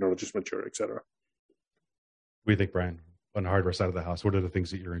the technologies mature, et cetera. What do you think, Brian, on the hardware side of the house? What are the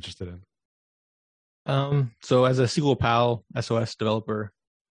things that you're interested in? So as a SQL PAL SOS developer,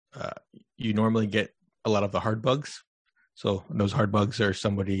 you normally get a lot of the hard bugs. So those hard bugs are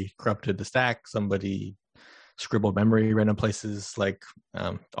somebody corrupted the stack, somebody scribbled memory random places, like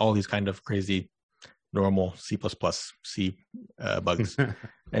all these kind of crazy normal C++ C bugs.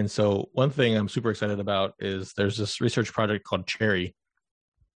 And so one thing I'm super excited about is there's this research project called Cherry,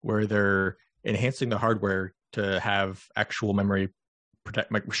 where they're enhancing the hardware to have actual memory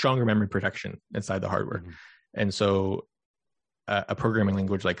stronger memory protection inside the hardware. Mm-hmm. And so a programming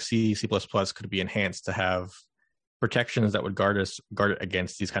language like C, C++ could be enhanced to have protections that would guard it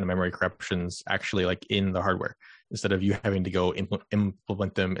against these kind of memory corruptions actually like in the hardware, instead of you having to go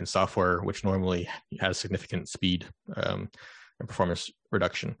implement them in software, which normally has significant speed and performance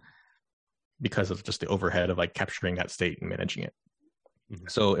reduction because of just the overhead of like capturing that state and managing it. Mm-hmm.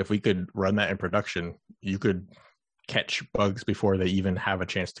 So if we could run that in production, you could catch bugs before they even have a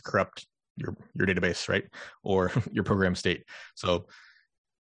chance to corrupt your database, right? Or your program state. So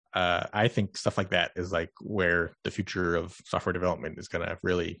I think stuff like that is like where the future of software development is going to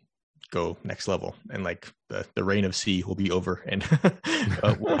really go next level. And like the reign of C will be over and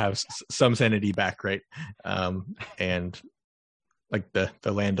we'll have some sanity back, right? And like the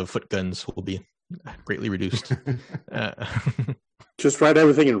land of foot guns will be greatly reduced. Just write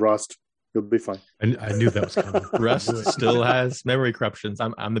everything in Rust. You'll be fine. I knew that was coming. Rust still has memory corruptions.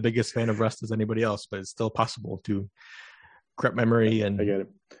 I'm the biggest fan of Rust as anybody else, but it's still possible to corrupt memory and I get it.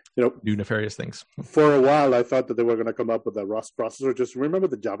 Do nefarious things. For a while, I thought that they were going to come up with a Rust processor. Just remember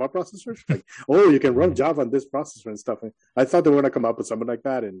the Java processors? Like, you can run Java on this processor and stuff. I thought they were going to come up with something like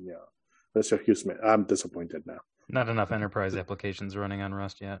that, and that's a huge. I'm disappointed now. Not enough enterprise applications running on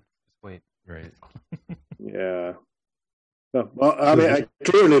Rust yet. Wait. Right. Yeah. No, well,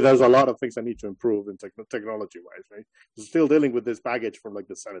 clearly there's a lot of things that need to improve in technology-wise, right? We're still dealing with this baggage from like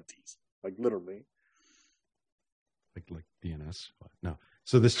the 70s, like literally. Like DNS, no.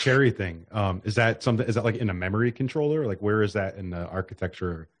 So this Cherry thing, is that like in a memory controller? Like where is that in the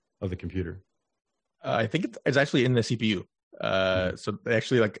architecture of the computer? I think it's actually in the CPU. So they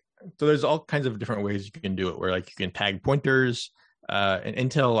actually so there's all kinds of different ways you can do it, where like you can tag pointers. And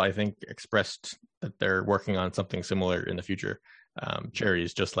Intel, I think, expressed that they're working on something similar in the future. Cherry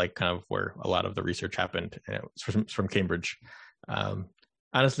is just like kind of where a lot of the research happened. And it was from Cambridge.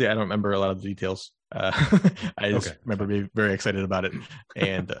 Honestly, I don't remember a lot of the details. I just remember being very excited about it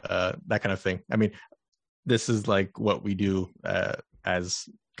and that kind of thing. I mean, this is like what we do as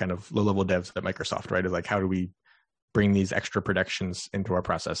kind of low-level devs at Microsoft, right? Is like, how do we bring these extra protections into our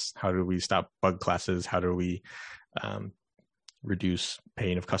process? How do we stop bug classes? How do we reduce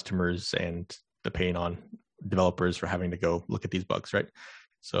pain of customers and the pain on developers for having to go look at these bugs, right?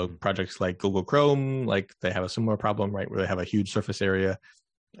 So projects like Google Chrome, like they have a similar problem, right? Where they have a huge surface area.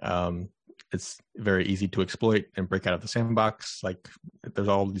 It's very easy to exploit and break out of the sandbox. Like there's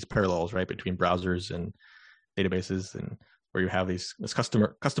all these parallels, right, between browsers and databases, and where you have this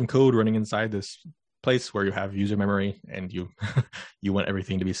custom code running inside this place where you have user memory and you you want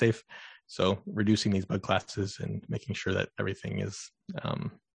everything to be safe. So reducing these bug classes and making sure that everything is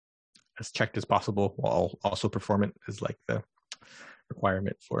as checked as possible while also performant is like the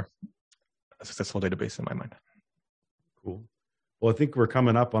requirement for a successful database in my mind. Cool. Well, I think we're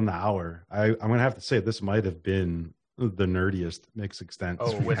coming up on the hour. I'm going to have to say this might have been the nerdiest mixed extent.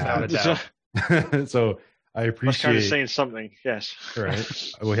 Oh, without a doubt. So I appreciate kind of saying something. Yes. Right.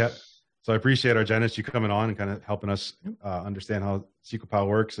 So I appreciate Argenis, you coming on and kind of helping us understand how SQL PAL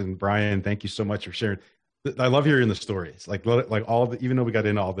works. And Brian, thank you so much for sharing. I love hearing the stories, like all the, even though we got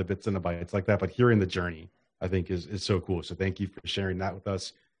into all the bits and the bytes like that, but hearing the journey, I think is so cool. So thank you for sharing that with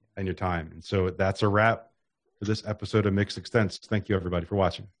us and your time. And so that's a wrap for this episode of Mixed Extents. Thank you everybody for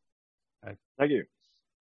watching. Thank you.